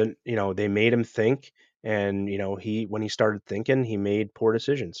they made him think, and when he started thinking, he made poor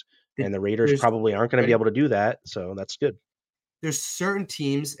decisions. And the Raiders There's probably aren't going to be ready? able to do that, so that's good. There's certain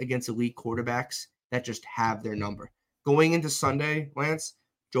teams against elite quarterbacks that just have their number. Going into Sunday, Lance,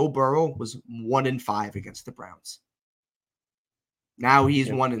 Joe Burrow was 1-5 against the Browns. Now he's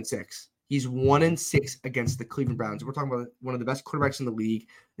Yep. 1-6. He's 1-6 against the Cleveland Browns. We're talking about one of the best quarterbacks in the league,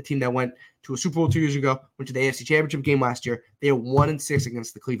 the team that went to a Super Bowl 2 years ago, went to the AFC Championship game last year. They are 1-6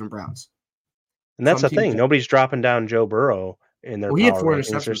 against the Cleveland Browns. And that's Some the teams thing. Nobody's dropping down Joe Burrow in their he had power 4 rankings.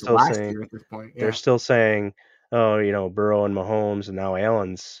 They're interceptions still last saying year at this point. they're Yeah, still saying, oh, Burrow and Mahomes, and now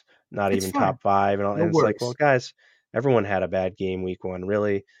Allen's not it's even fine. top five, and all. No And it's like, well, worries. guys, everyone had a bad game week one,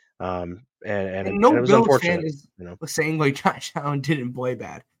 really, And and no it was Bills fan unfortunate. is saying like Josh Allen didn't play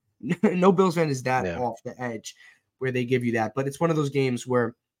bad. No Bills fan is that Yeah. off the edge where they give you that. But it's one of those games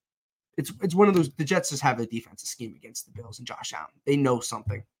where it's one of those, the Jets just have a defensive scheme against the Bills and Josh Allen. They know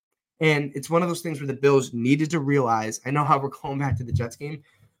something. And it's one of those things where the Bills needed to realize, I know how we're going back to the Jets game,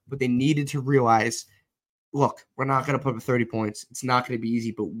 but they needed to realize, look, we're not going to put up 30 points. It's not going to be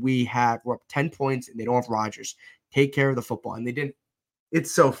easy, but we're up 10 points and they don't have Rodgers. Take care of the football. And they didn't.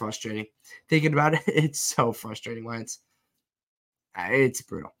 It's so frustrating. Thinking about it, it's so frustrating, Lance. It's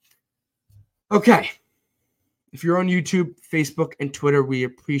brutal. Okay. If you're on YouTube, Facebook, and Twitter, we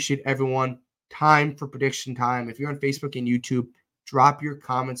appreciate everyone. Time for prediction time. If you're on Facebook and YouTube, drop your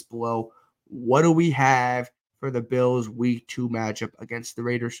comments below. What do we have for the Bills Week 2 matchup against the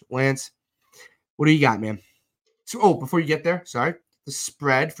Raiders? Lance, what do you got, man? So, before you get there, sorry. The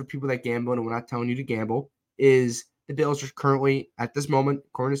spread for people that gamble, and we're not telling you to gamble, is the Bills are currently, at this moment,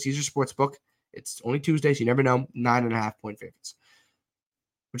 according to Caesar Sportsbook, it's only Tuesday, so you never know, 9.5-point favorites,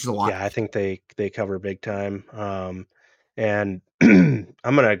 which is a lot. Yeah, I think they cover big time. And I'm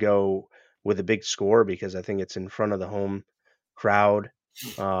gonna go with a big score because I think it's in front of the home crowd.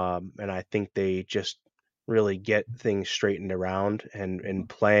 And I think they just really get things straightened around, and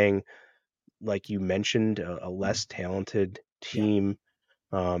playing, like you mentioned, a less talented Yeah. team,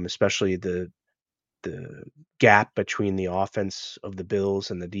 especially the gap between the offense of the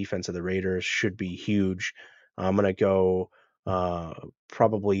Bills and the defense of the Raiders should be huge. I'm gonna go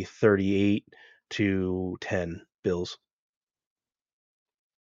probably 38-10 Bills.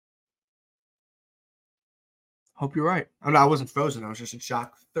 Hope you're right. I wasn't frozen. I was just in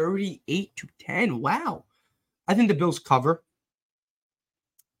shock. 38-10. Wow. I think the Bills cover.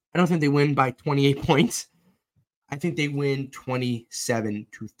 I don't think they win by 28 points. I think they win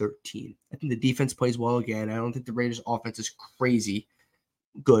 27-13. I think the defense plays well again. I don't think the Raiders' offense is crazy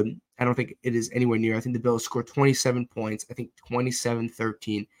good. I don't think it is anywhere near. I think the Bills score 27 points. I think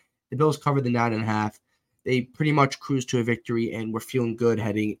 27-13. The Bills cover the 9.5. They pretty much cruise to a victory, and we're feeling good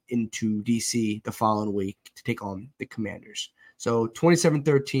heading into DC the following week to take on the Commanders. So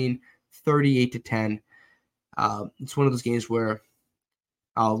 27-13, 38-10. It's one of those games where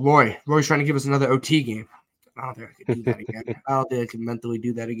Roy's trying to give us another OT game. I don't think I could do that again. I don't think I could mentally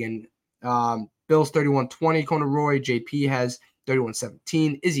do that again. Bills 31-20, Conor Roy. JP has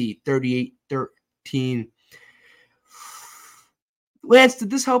 31-17. Izzy 38-13. Lance, did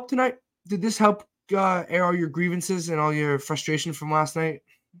this help tonight? Did this help air all your grievances and all your frustration from last night?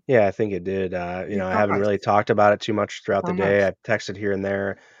 Yeah, I think it did. I haven't really talked about it too much throughout the day. I've texted here and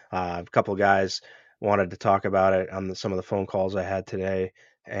there. A couple of guys wanted to talk about it on some of the phone calls I had today,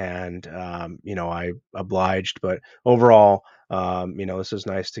 and I obliged. But overall, This is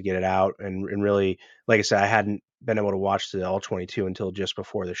nice to get it out and really, like I said, I hadn't been able to watch the all 22 until just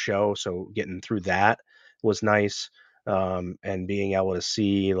before the show, so getting through that was nice. And being able to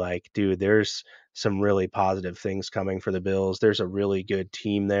see, like, dude, there's some really positive things coming for the Bills. There's a really good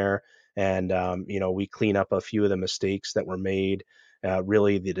team there, and we clean up a few of the mistakes that were made.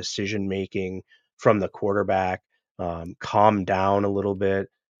 Really, the decision making from the quarterback, calm down a little bit.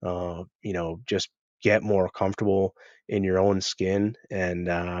 Just get more comfortable in your own skin, and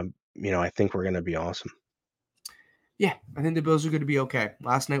I think we're going to be awesome. Yeah, I think the Bills are going to be okay.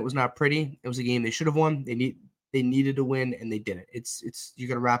 Last night was not pretty. It was a game they should have won. They needed to win, and they didn't. It's you're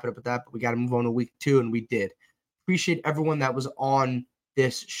going to wrap it up with that, but we got to move on to week 2, and we did. Appreciate everyone that was on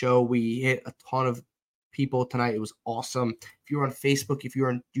this show. We hit a ton of people tonight. It was awesome. If you're on Facebook, if you're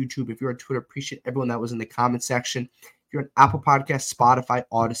on YouTube, if you're on Twitter, appreciate everyone that was in the comment section. If you're on Apple Podcasts, Spotify,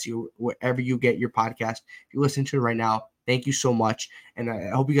 Odyssey, or wherever you get your podcast, if you're listening to it right now, thank you so much. And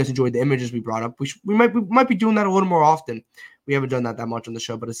I hope you guys enjoyed the images we brought up. We might be doing that a little more often. We haven't done that much on the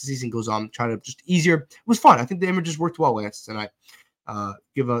show, but as the season goes on, trying to just easier. It was fun. I think the images worked well, Lance, tonight.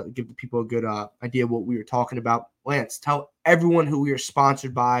 Give the people a good idea of what we were talking about. Lance, tell everyone who we are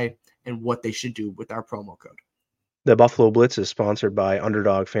sponsored by and what they should do with our promo code. The Buffalo Blitz is sponsored by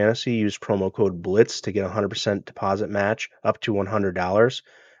Underdog Fantasy. Use promo code BLITZ to get a 100% deposit match up to $100.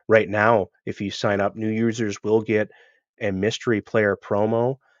 Right now, if you sign up, new users will get a mystery player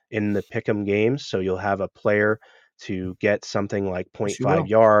promo in the Pick'em games. So you'll have a player to get something like 0.5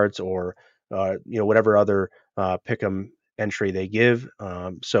 yards or whatever other Pick'em entry they give.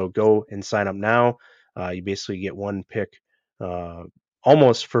 So go and sign up now. You basically get one pick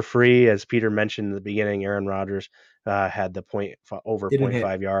almost for free. As Peter mentioned in the beginning, Aaron Rodgers had the over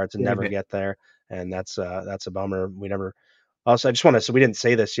 0.5 yards and never get there, and that's a bummer. We never. Also, I just want to. So we didn't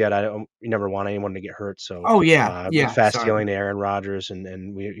say this yet. We never want anyone to get hurt. So fast healing to Aaron Rodgers,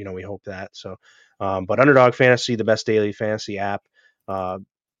 and we hope that. So, but Underdog Fantasy, the best daily fantasy app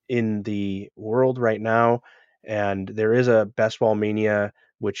in the world right now, and there is a Best Ball Mania,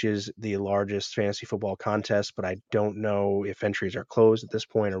 which is the largest fantasy football contest, but I don't know if entries are closed at this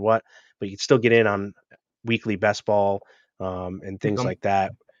point or what. But you can still get in on weekly best ball and things like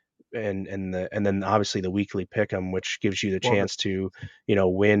that, and then obviously the weekly pick'em, which gives you the chance to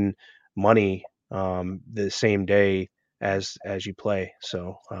win money the same day as you play.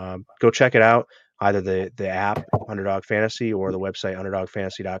 So go check it out, either the app Underdog Fantasy or the website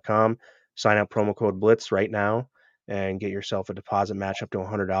underdogfantasy.com. Sign up promo code BLITZ right now and get yourself a deposit match up to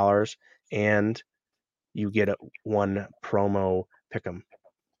 $100, and you get one promo pick'em.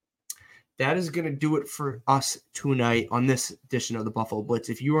 That is going to do it for us tonight on this edition of the Buffalo Blitz.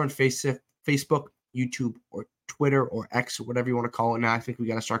 If you are on Facebook, YouTube, or Twitter, or X, or whatever you want to call it now, I think we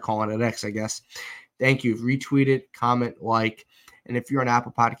got to start calling it X, I guess. Thank you. Retweet it, comment, like. And if you're on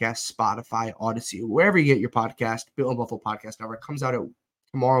Apple Podcasts, Spotify, Odyssey, wherever you get your podcast, Bill and Buffalo Podcast Network comes out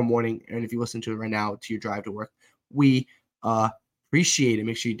tomorrow morning. And if you listen to it right now to your drive to work, we appreciate it.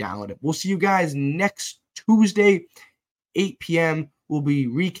 Make sure you download it. We'll see you guys next Tuesday, 8 p.m. We'll be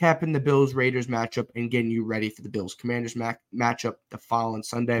recapping the Bills-Raiders matchup and getting you ready for the Bills-Commanders matchup the following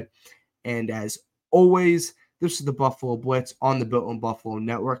Sunday. And as always, this is the Buffalo Blitz on the Built in Buffalo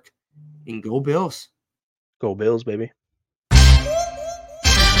Network. And go Bills. Go Bills, baby.